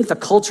 I think the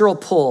cultural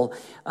pull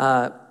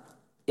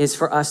is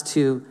for us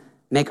to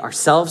make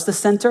ourselves the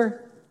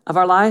center of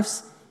our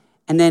lives.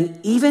 And then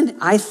even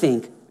I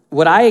think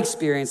what I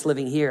experienced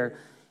living here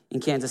in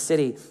Kansas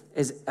City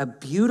is a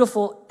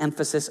beautiful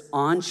emphasis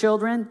on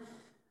children,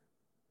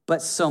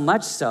 but so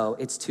much so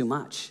it's too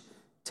much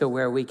to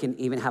where we can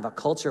even have a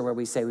culture where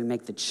we say we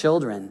make the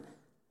children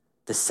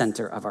the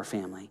center of our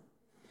family.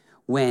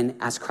 When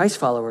as Christ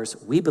followers,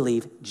 we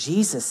believe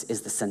Jesus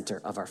is the center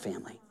of our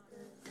family.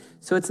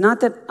 So it's not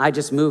that I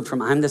just moved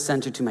from I'm the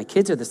center to my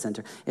kids are the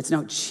center. It's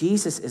no,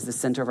 Jesus is the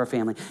center of our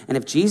family. And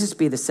if Jesus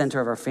be the center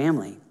of our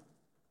family,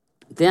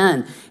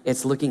 then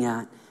it's looking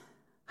at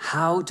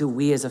how do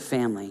we as a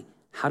family,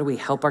 how do we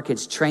help our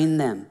kids, train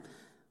them?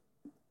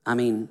 I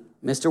mean,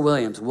 Mr.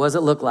 Williams, what does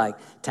it look like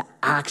to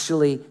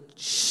actually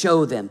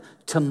show them,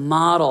 to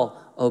model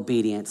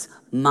obedience,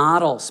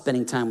 model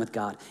spending time with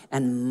God,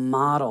 and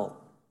model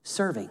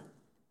serving?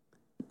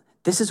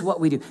 This is what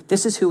we do.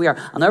 This is who we are.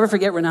 I'll never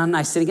forget Renan and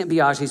I sitting at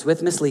Biaggi's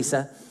with Miss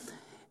Lisa,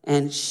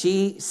 and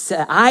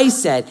I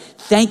said,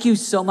 thank you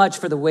so much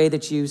for the way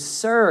that you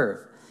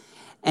serve.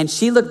 And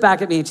she looked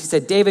back at me and she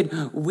said,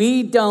 David,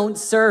 we don't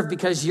serve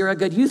because you're a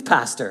good youth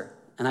pastor.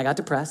 And I got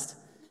depressed.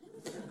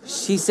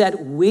 She said,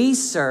 we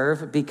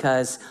serve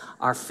because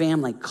our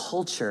family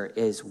culture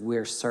is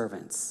we're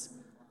servants.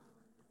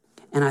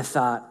 And I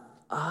thought,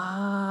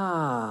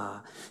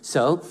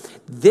 so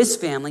this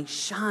family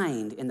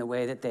shined in the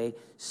way that they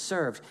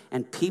served.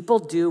 And people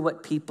do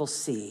what people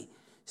see.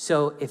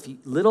 So if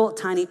little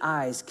tiny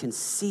eyes can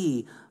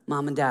see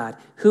mom and dad,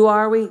 who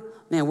are we?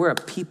 Man, we're a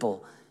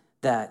people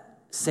that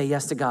say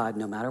yes to God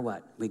no matter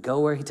what. We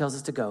go where he tells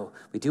us to go.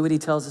 We do what he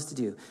tells us to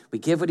do. We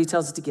give what he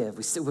tells us to give.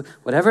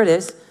 Whatever it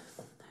is.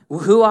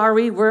 Who are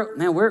we?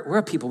 We're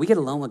a people. We get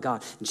along with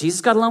God.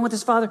 Jesus got along with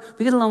his Father.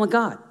 We get along with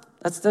God.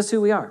 That's who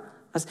we are.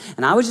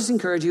 And I would just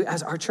encourage you,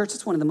 as our church,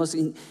 it's one of the most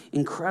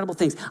incredible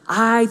things.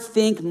 I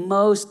think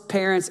most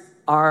parents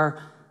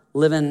are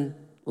living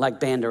like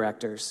band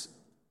directors,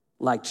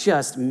 like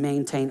just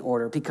maintain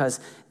order, because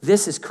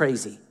this is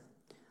crazy.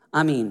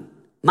 I mean,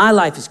 my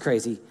life is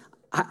crazy.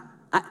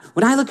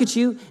 When I look at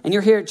you and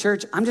you're here at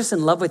church, I'm just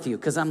in love with you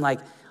because I'm like,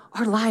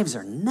 our lives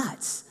are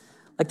nuts.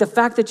 Like the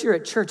fact that you're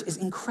at church is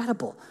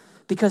incredible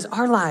because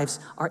our lives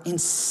are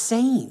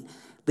insanely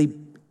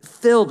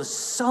filled with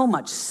so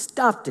much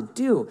stuff to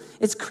do.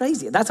 It's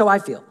crazy. That's how I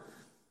feel.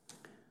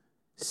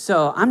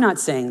 So I'm not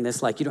saying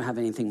this like you don't have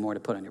anything more to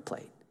put on your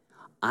plate.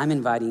 I'm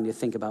inviting you to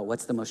think about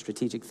what's the most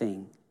strategic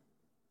thing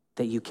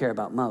that you care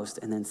about most,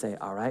 and then say,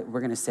 all right,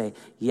 we're going to say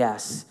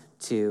yes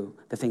to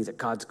the things that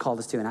God's called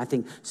us to. And I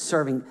think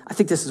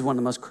this is one of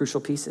the most crucial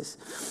pieces.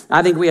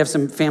 I think we have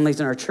some families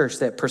in our church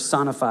that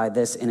personify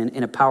this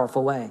in a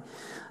powerful way.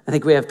 I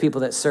think we have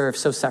people that serve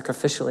so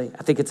sacrificially.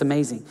 I think it's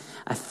amazing.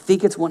 I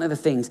think it's one of the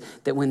things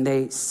that when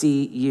they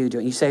see you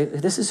doing, you say,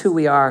 this is who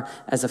we are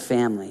as a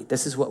family.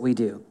 This is what we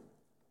do.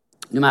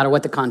 No matter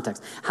what the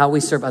context, how we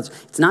serve others.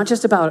 It's not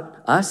just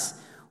about us.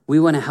 We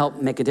want to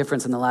help make a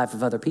difference in the life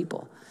of other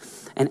people.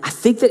 And I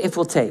think that if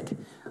we'll take,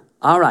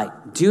 all right,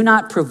 do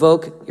not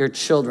provoke your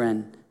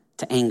children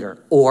to anger,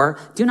 or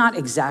do not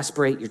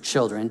exasperate your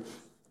children.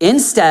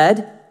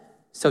 Instead,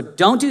 so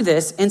don't do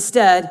this.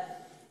 Instead,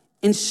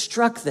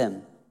 instruct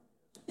them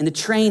in the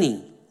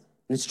training,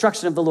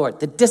 instruction of the Lord,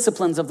 the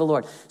disciplines of the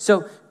Lord.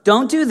 So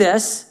don't do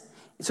this.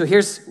 So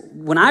here's,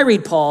 when I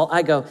read Paul,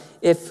 I go,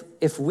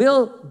 if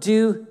we'll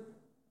do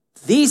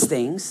these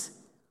things,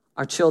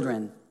 our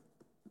children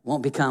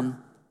won't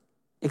become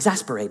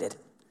exasperated.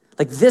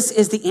 Like, this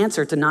is the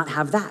answer to not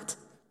have that.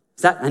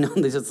 I know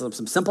there's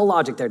some simple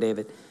logic there,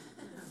 David.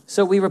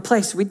 So we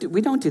replace, we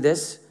don't do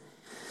this.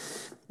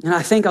 And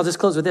I think I'll just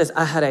close with this.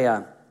 I had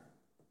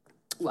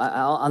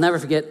I'll never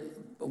forget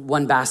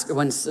one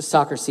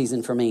soccer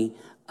season for me.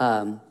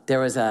 I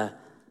was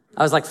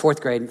like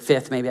fourth grade,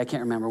 fifth maybe, I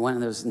can't remember, one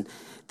of those. And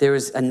there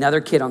was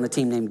another kid on the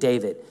team named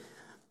David.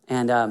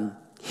 And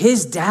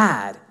his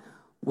dad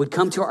would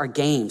come to our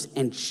games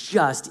and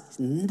just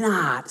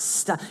not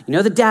stop. You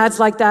know the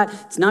dads like that?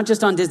 It's not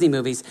just on Disney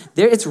movies.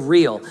 It's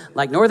real.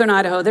 Like Northern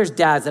Idaho, there's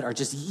dads that are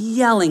just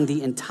yelling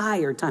the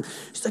entire time.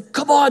 She's like,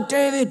 come on,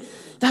 David.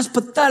 That's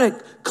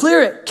pathetic.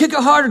 Clear it. Kick it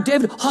harder,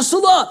 David.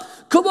 Hustle up.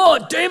 Come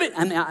on, David.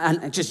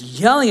 I'm just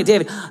yelling at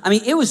David. I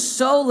mean, it was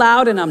so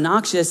loud and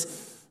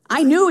obnoxious.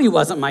 I knew he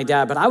wasn't my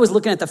dad, but I was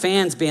looking at the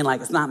fans being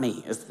like, it's not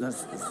me. It's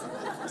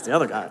the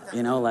other guy,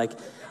 like...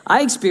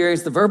 I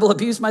experienced the verbal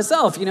abuse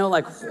myself,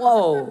 like,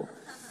 whoa.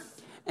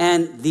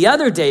 And the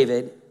other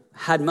David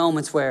had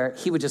moments where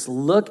he would just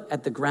look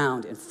at the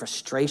ground in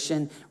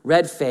frustration,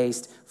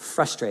 red-faced,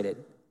 frustrated.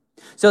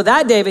 So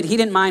that David, he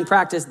didn't mind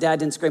practice. Dad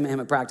didn't scream at him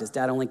at practice.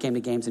 Dad only came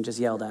to games and just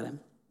yelled at him.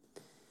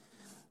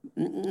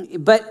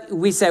 But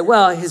we say,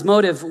 well, his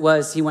motive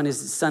was he wanted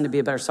his son to be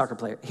a better soccer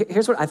player.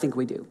 Here's what I think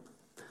we do.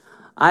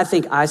 I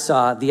think I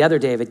saw the other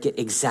David get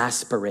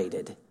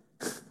exasperated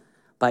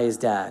by his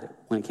dad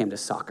when it came to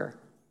soccer.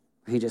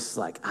 He just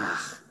like,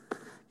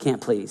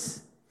 can't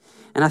please.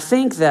 And I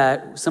think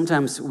that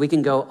sometimes we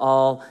can go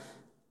all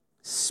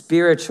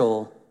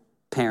spiritual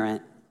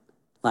parent,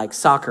 like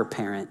soccer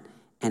parent,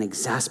 and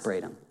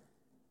exasperate them.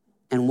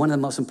 And one of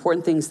the most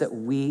important things that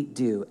we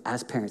do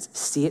as parents,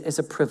 see it as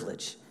a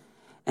privilege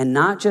and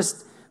not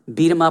just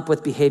beat them up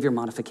with behavior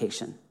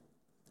modification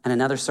and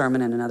another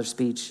sermon and another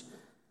speech.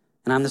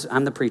 And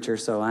I'm the preacher,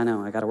 so I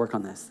know I got to work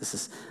on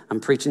this. I'm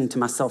preaching to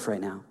myself right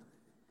now.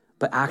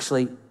 But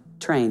actually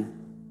train.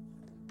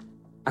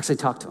 Actually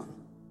talk to him.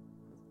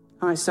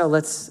 All right, so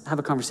let's have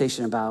a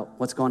conversation about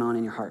what's going on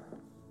in your heart.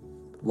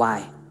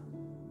 Why?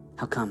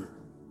 How come?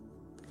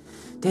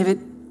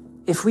 David,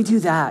 if we do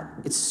that,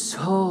 it's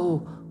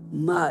so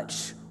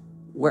much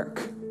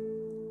work.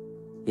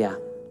 Yeah,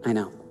 I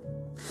know.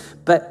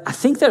 But I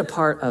think that a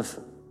part of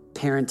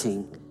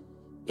parenting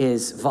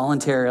is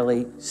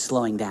voluntarily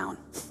slowing down,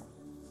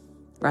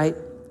 right?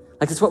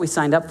 Like it's what we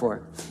signed up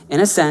for. In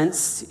a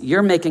sense,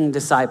 you're making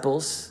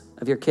disciples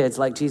of your kids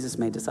like Jesus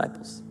made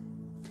disciples.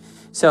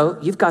 So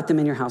you've got them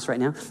in your house right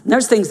now. And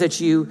there's things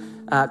that you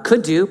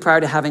could do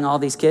prior to having all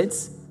these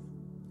kids,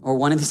 or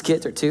one of these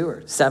kids, or two,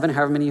 or seven,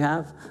 however many you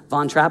have,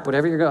 Von Trapp,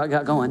 whatever you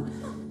got going.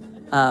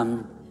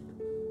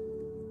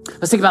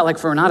 Let's think about like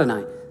for Renata and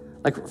I.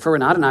 Like for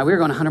Renata and I, we were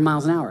going 100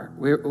 miles an hour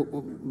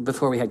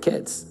before we had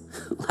kids.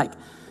 Like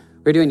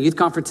we were doing youth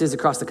conferences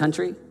across the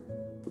country.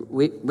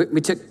 We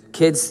took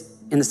kids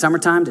in the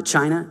summertime to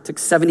China, took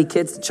 70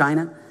 kids to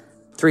China,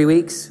 3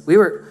 weeks. We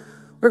were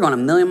going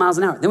 1,000,000 miles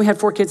an hour. Then we had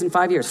 4 kids in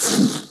 5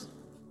 years.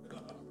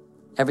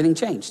 Everything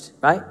changed,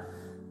 right?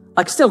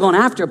 Like still going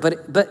after it,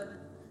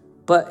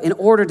 but in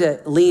order to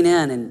lean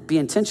in and be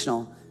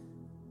intentional,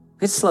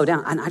 we have to slow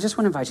down. And I just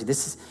want to invite you,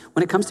 this is,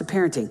 when it comes to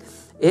parenting,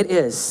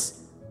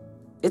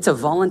 it's a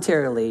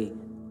voluntarily,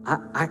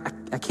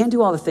 I can't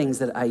do all the things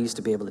that I used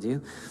to be able to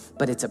do,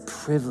 but it's a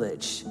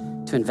privilege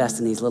to invest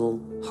in these little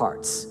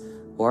hearts.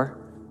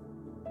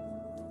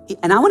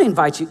 And I want to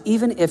invite you,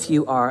 even if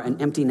you are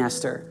an empty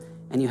nester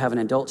and you have an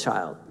adult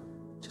child,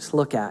 just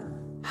look at,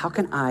 how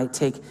can I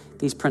take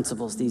these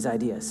principles, these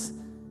ideas,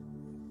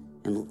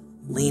 and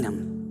lean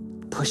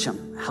them, push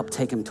them, help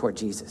take them toward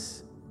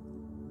Jesus?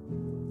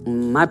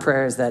 My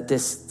prayer is that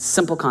this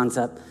simple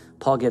concept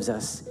Paul gives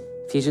us,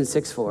 Ephesians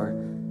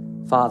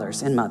 6:4,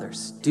 fathers and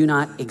mothers, do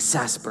not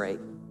exasperate.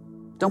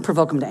 Don't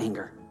provoke them to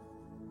anger.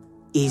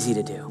 Easy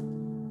to do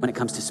when it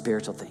comes to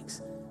spiritual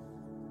things.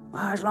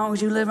 well, as long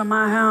as you live in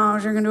my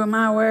house, you're going to do it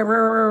my way.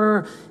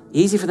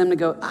 Easy for them to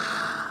go,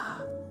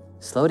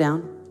 slow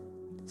down,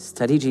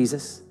 study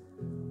Jesus,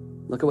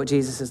 look at what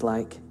Jesus is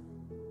like,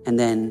 and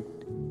then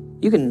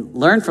you can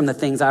learn from the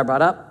things I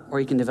brought up, or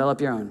you can develop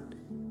your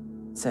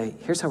own. Say,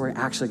 here's how we're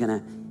actually going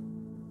to,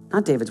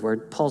 not David's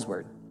word, Paul's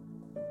word.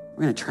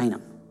 We're going to train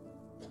them,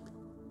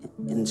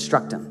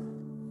 instruct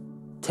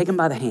them, take them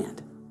by the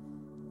hand,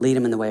 lead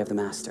them in the way of the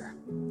master.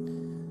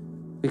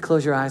 Will you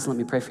close your eyes and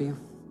let me pray for you?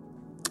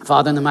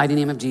 Father, in the mighty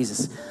name of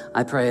Jesus,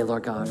 I pray,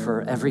 Lord God,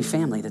 for every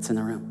family that's in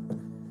the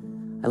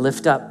room. I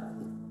lift up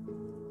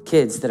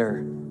kids that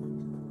are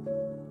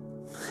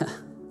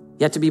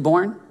yet to be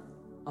born,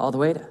 all the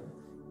way to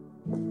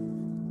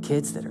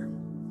kids that are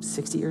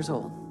 60 years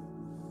old.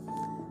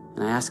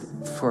 And I ask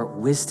for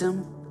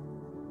wisdom,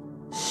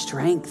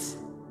 strength,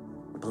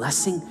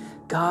 blessing.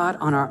 God,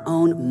 on our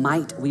own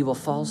might, we will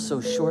fall so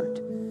short.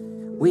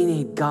 We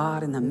need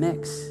God in the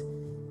mix.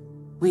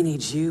 We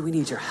need you. We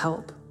need your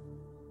help.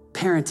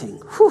 Parenting,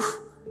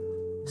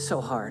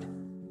 so hard.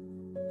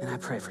 And I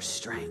pray for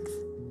strength.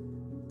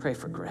 Pray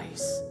for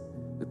grace.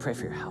 We pray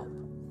for your help.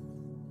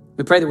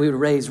 We pray that we would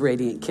raise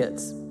radiant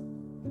kids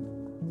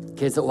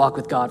that walk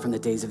with God from the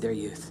days of their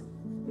youth.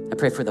 I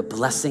pray for the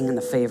blessing and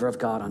the favor of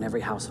God on every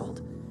household.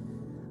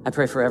 I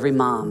pray for every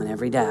mom and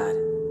every dad.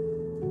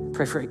 I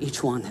pray for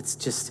each one that's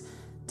just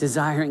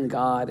desiring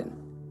God and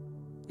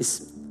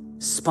is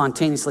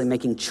spontaneously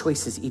making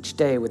choices each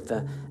day with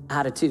the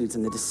attitudes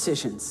and the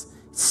decisions.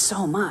 It's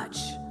so much.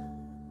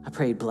 I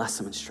pray you'd bless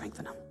them and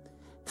strengthen them.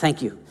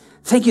 Thank you.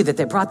 Thank you that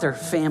they brought their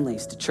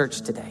families to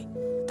church today.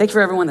 Thank you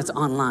for everyone that's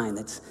online,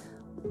 that's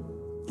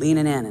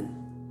leaning in and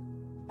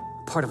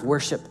part of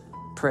worship,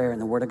 prayer, and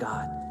the word of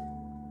God.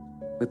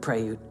 We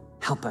pray you'd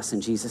help us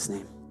in Jesus'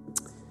 name.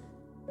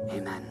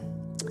 Amen.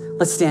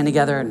 Let's stand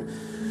together, and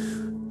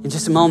in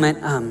just a moment,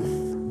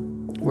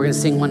 we're going to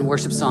sing one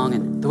worship song.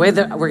 And the way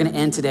that we're going to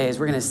end today is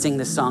we're going to sing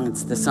this song.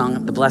 It's the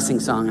song, the blessing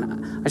song.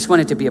 And I just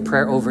want it to be a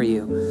prayer over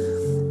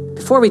you.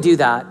 Before we do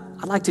that,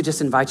 I'd like to just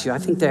invite you. I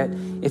think that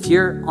if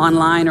you're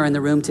online or in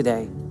the room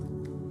today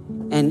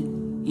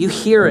and you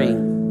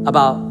hearing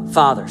about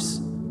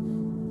fathers,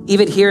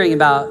 even hearing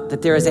about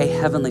that there is a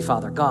heavenly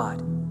Father,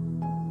 God,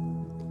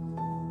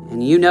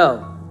 and you know,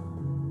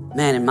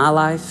 man, in my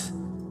life,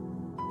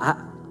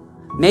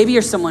 maybe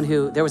you're someone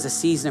who, there was a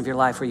season of your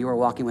life where you were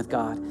walking with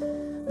God,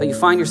 but you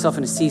find yourself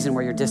in a season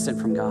where you're distant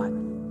from God.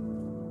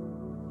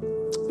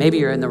 Maybe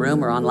you're in the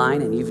room or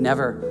online and you've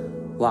never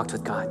walked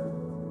with God.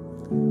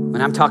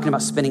 When I'm talking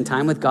about spending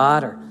time with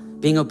God or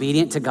being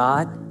obedient to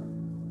God,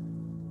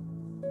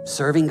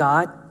 serving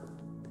God,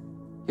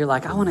 you're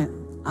like, I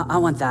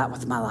want that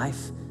with my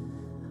life.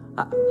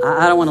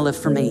 I don't want to live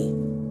for me.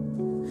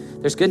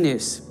 There's good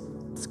news.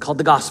 It's called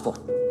the gospel.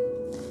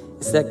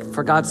 It's that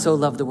for God so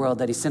loved the world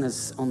that he sent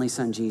his only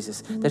son,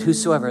 Jesus, that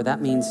whosoever,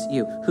 that means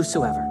you,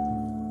 whosoever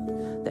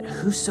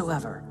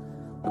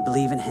would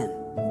believe in him,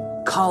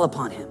 call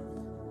upon him,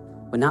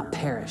 would not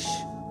perish,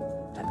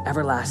 but have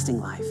everlasting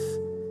life.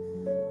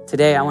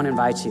 Today, I want to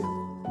invite you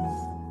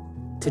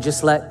to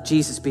just let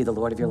Jesus be the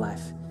Lord of your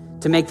life,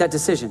 to make that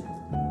decision.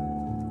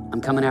 I'm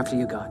coming after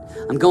you, God.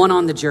 I'm going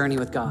on the journey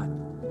with God.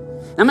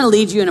 And I'm going to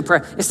lead you in a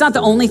prayer. It's not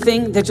the only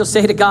thing that you'll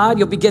say to God.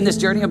 You'll begin this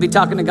journey. You'll be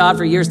talking to God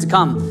for years to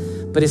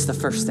come. But it's the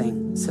first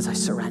thing. It says, I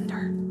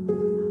surrender.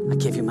 I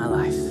give you my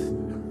life.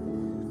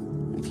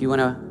 If you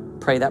want to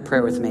pray that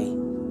prayer with me,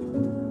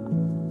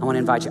 I want to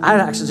invite you. I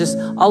actually just,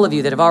 all of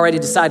you that have already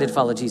decided to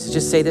follow Jesus,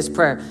 just say this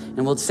prayer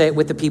and we'll say it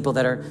with the people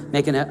that are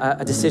making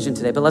a decision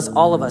today. But let's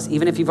all of us,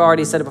 even if you've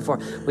already said it before,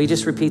 will you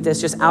just repeat this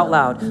just out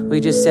loud? Will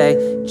you just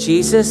say,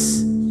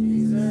 Jesus,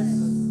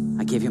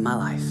 I give you my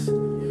life.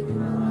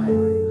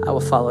 I will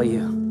follow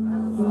you.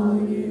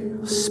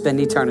 I'll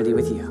spend eternity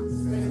with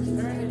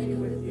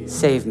you.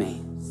 Save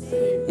me.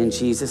 In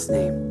Jesus'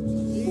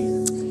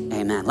 name.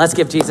 Amen. Let's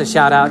give Jesus a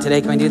shout out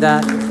today. Can we do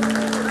that?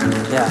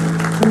 Yeah.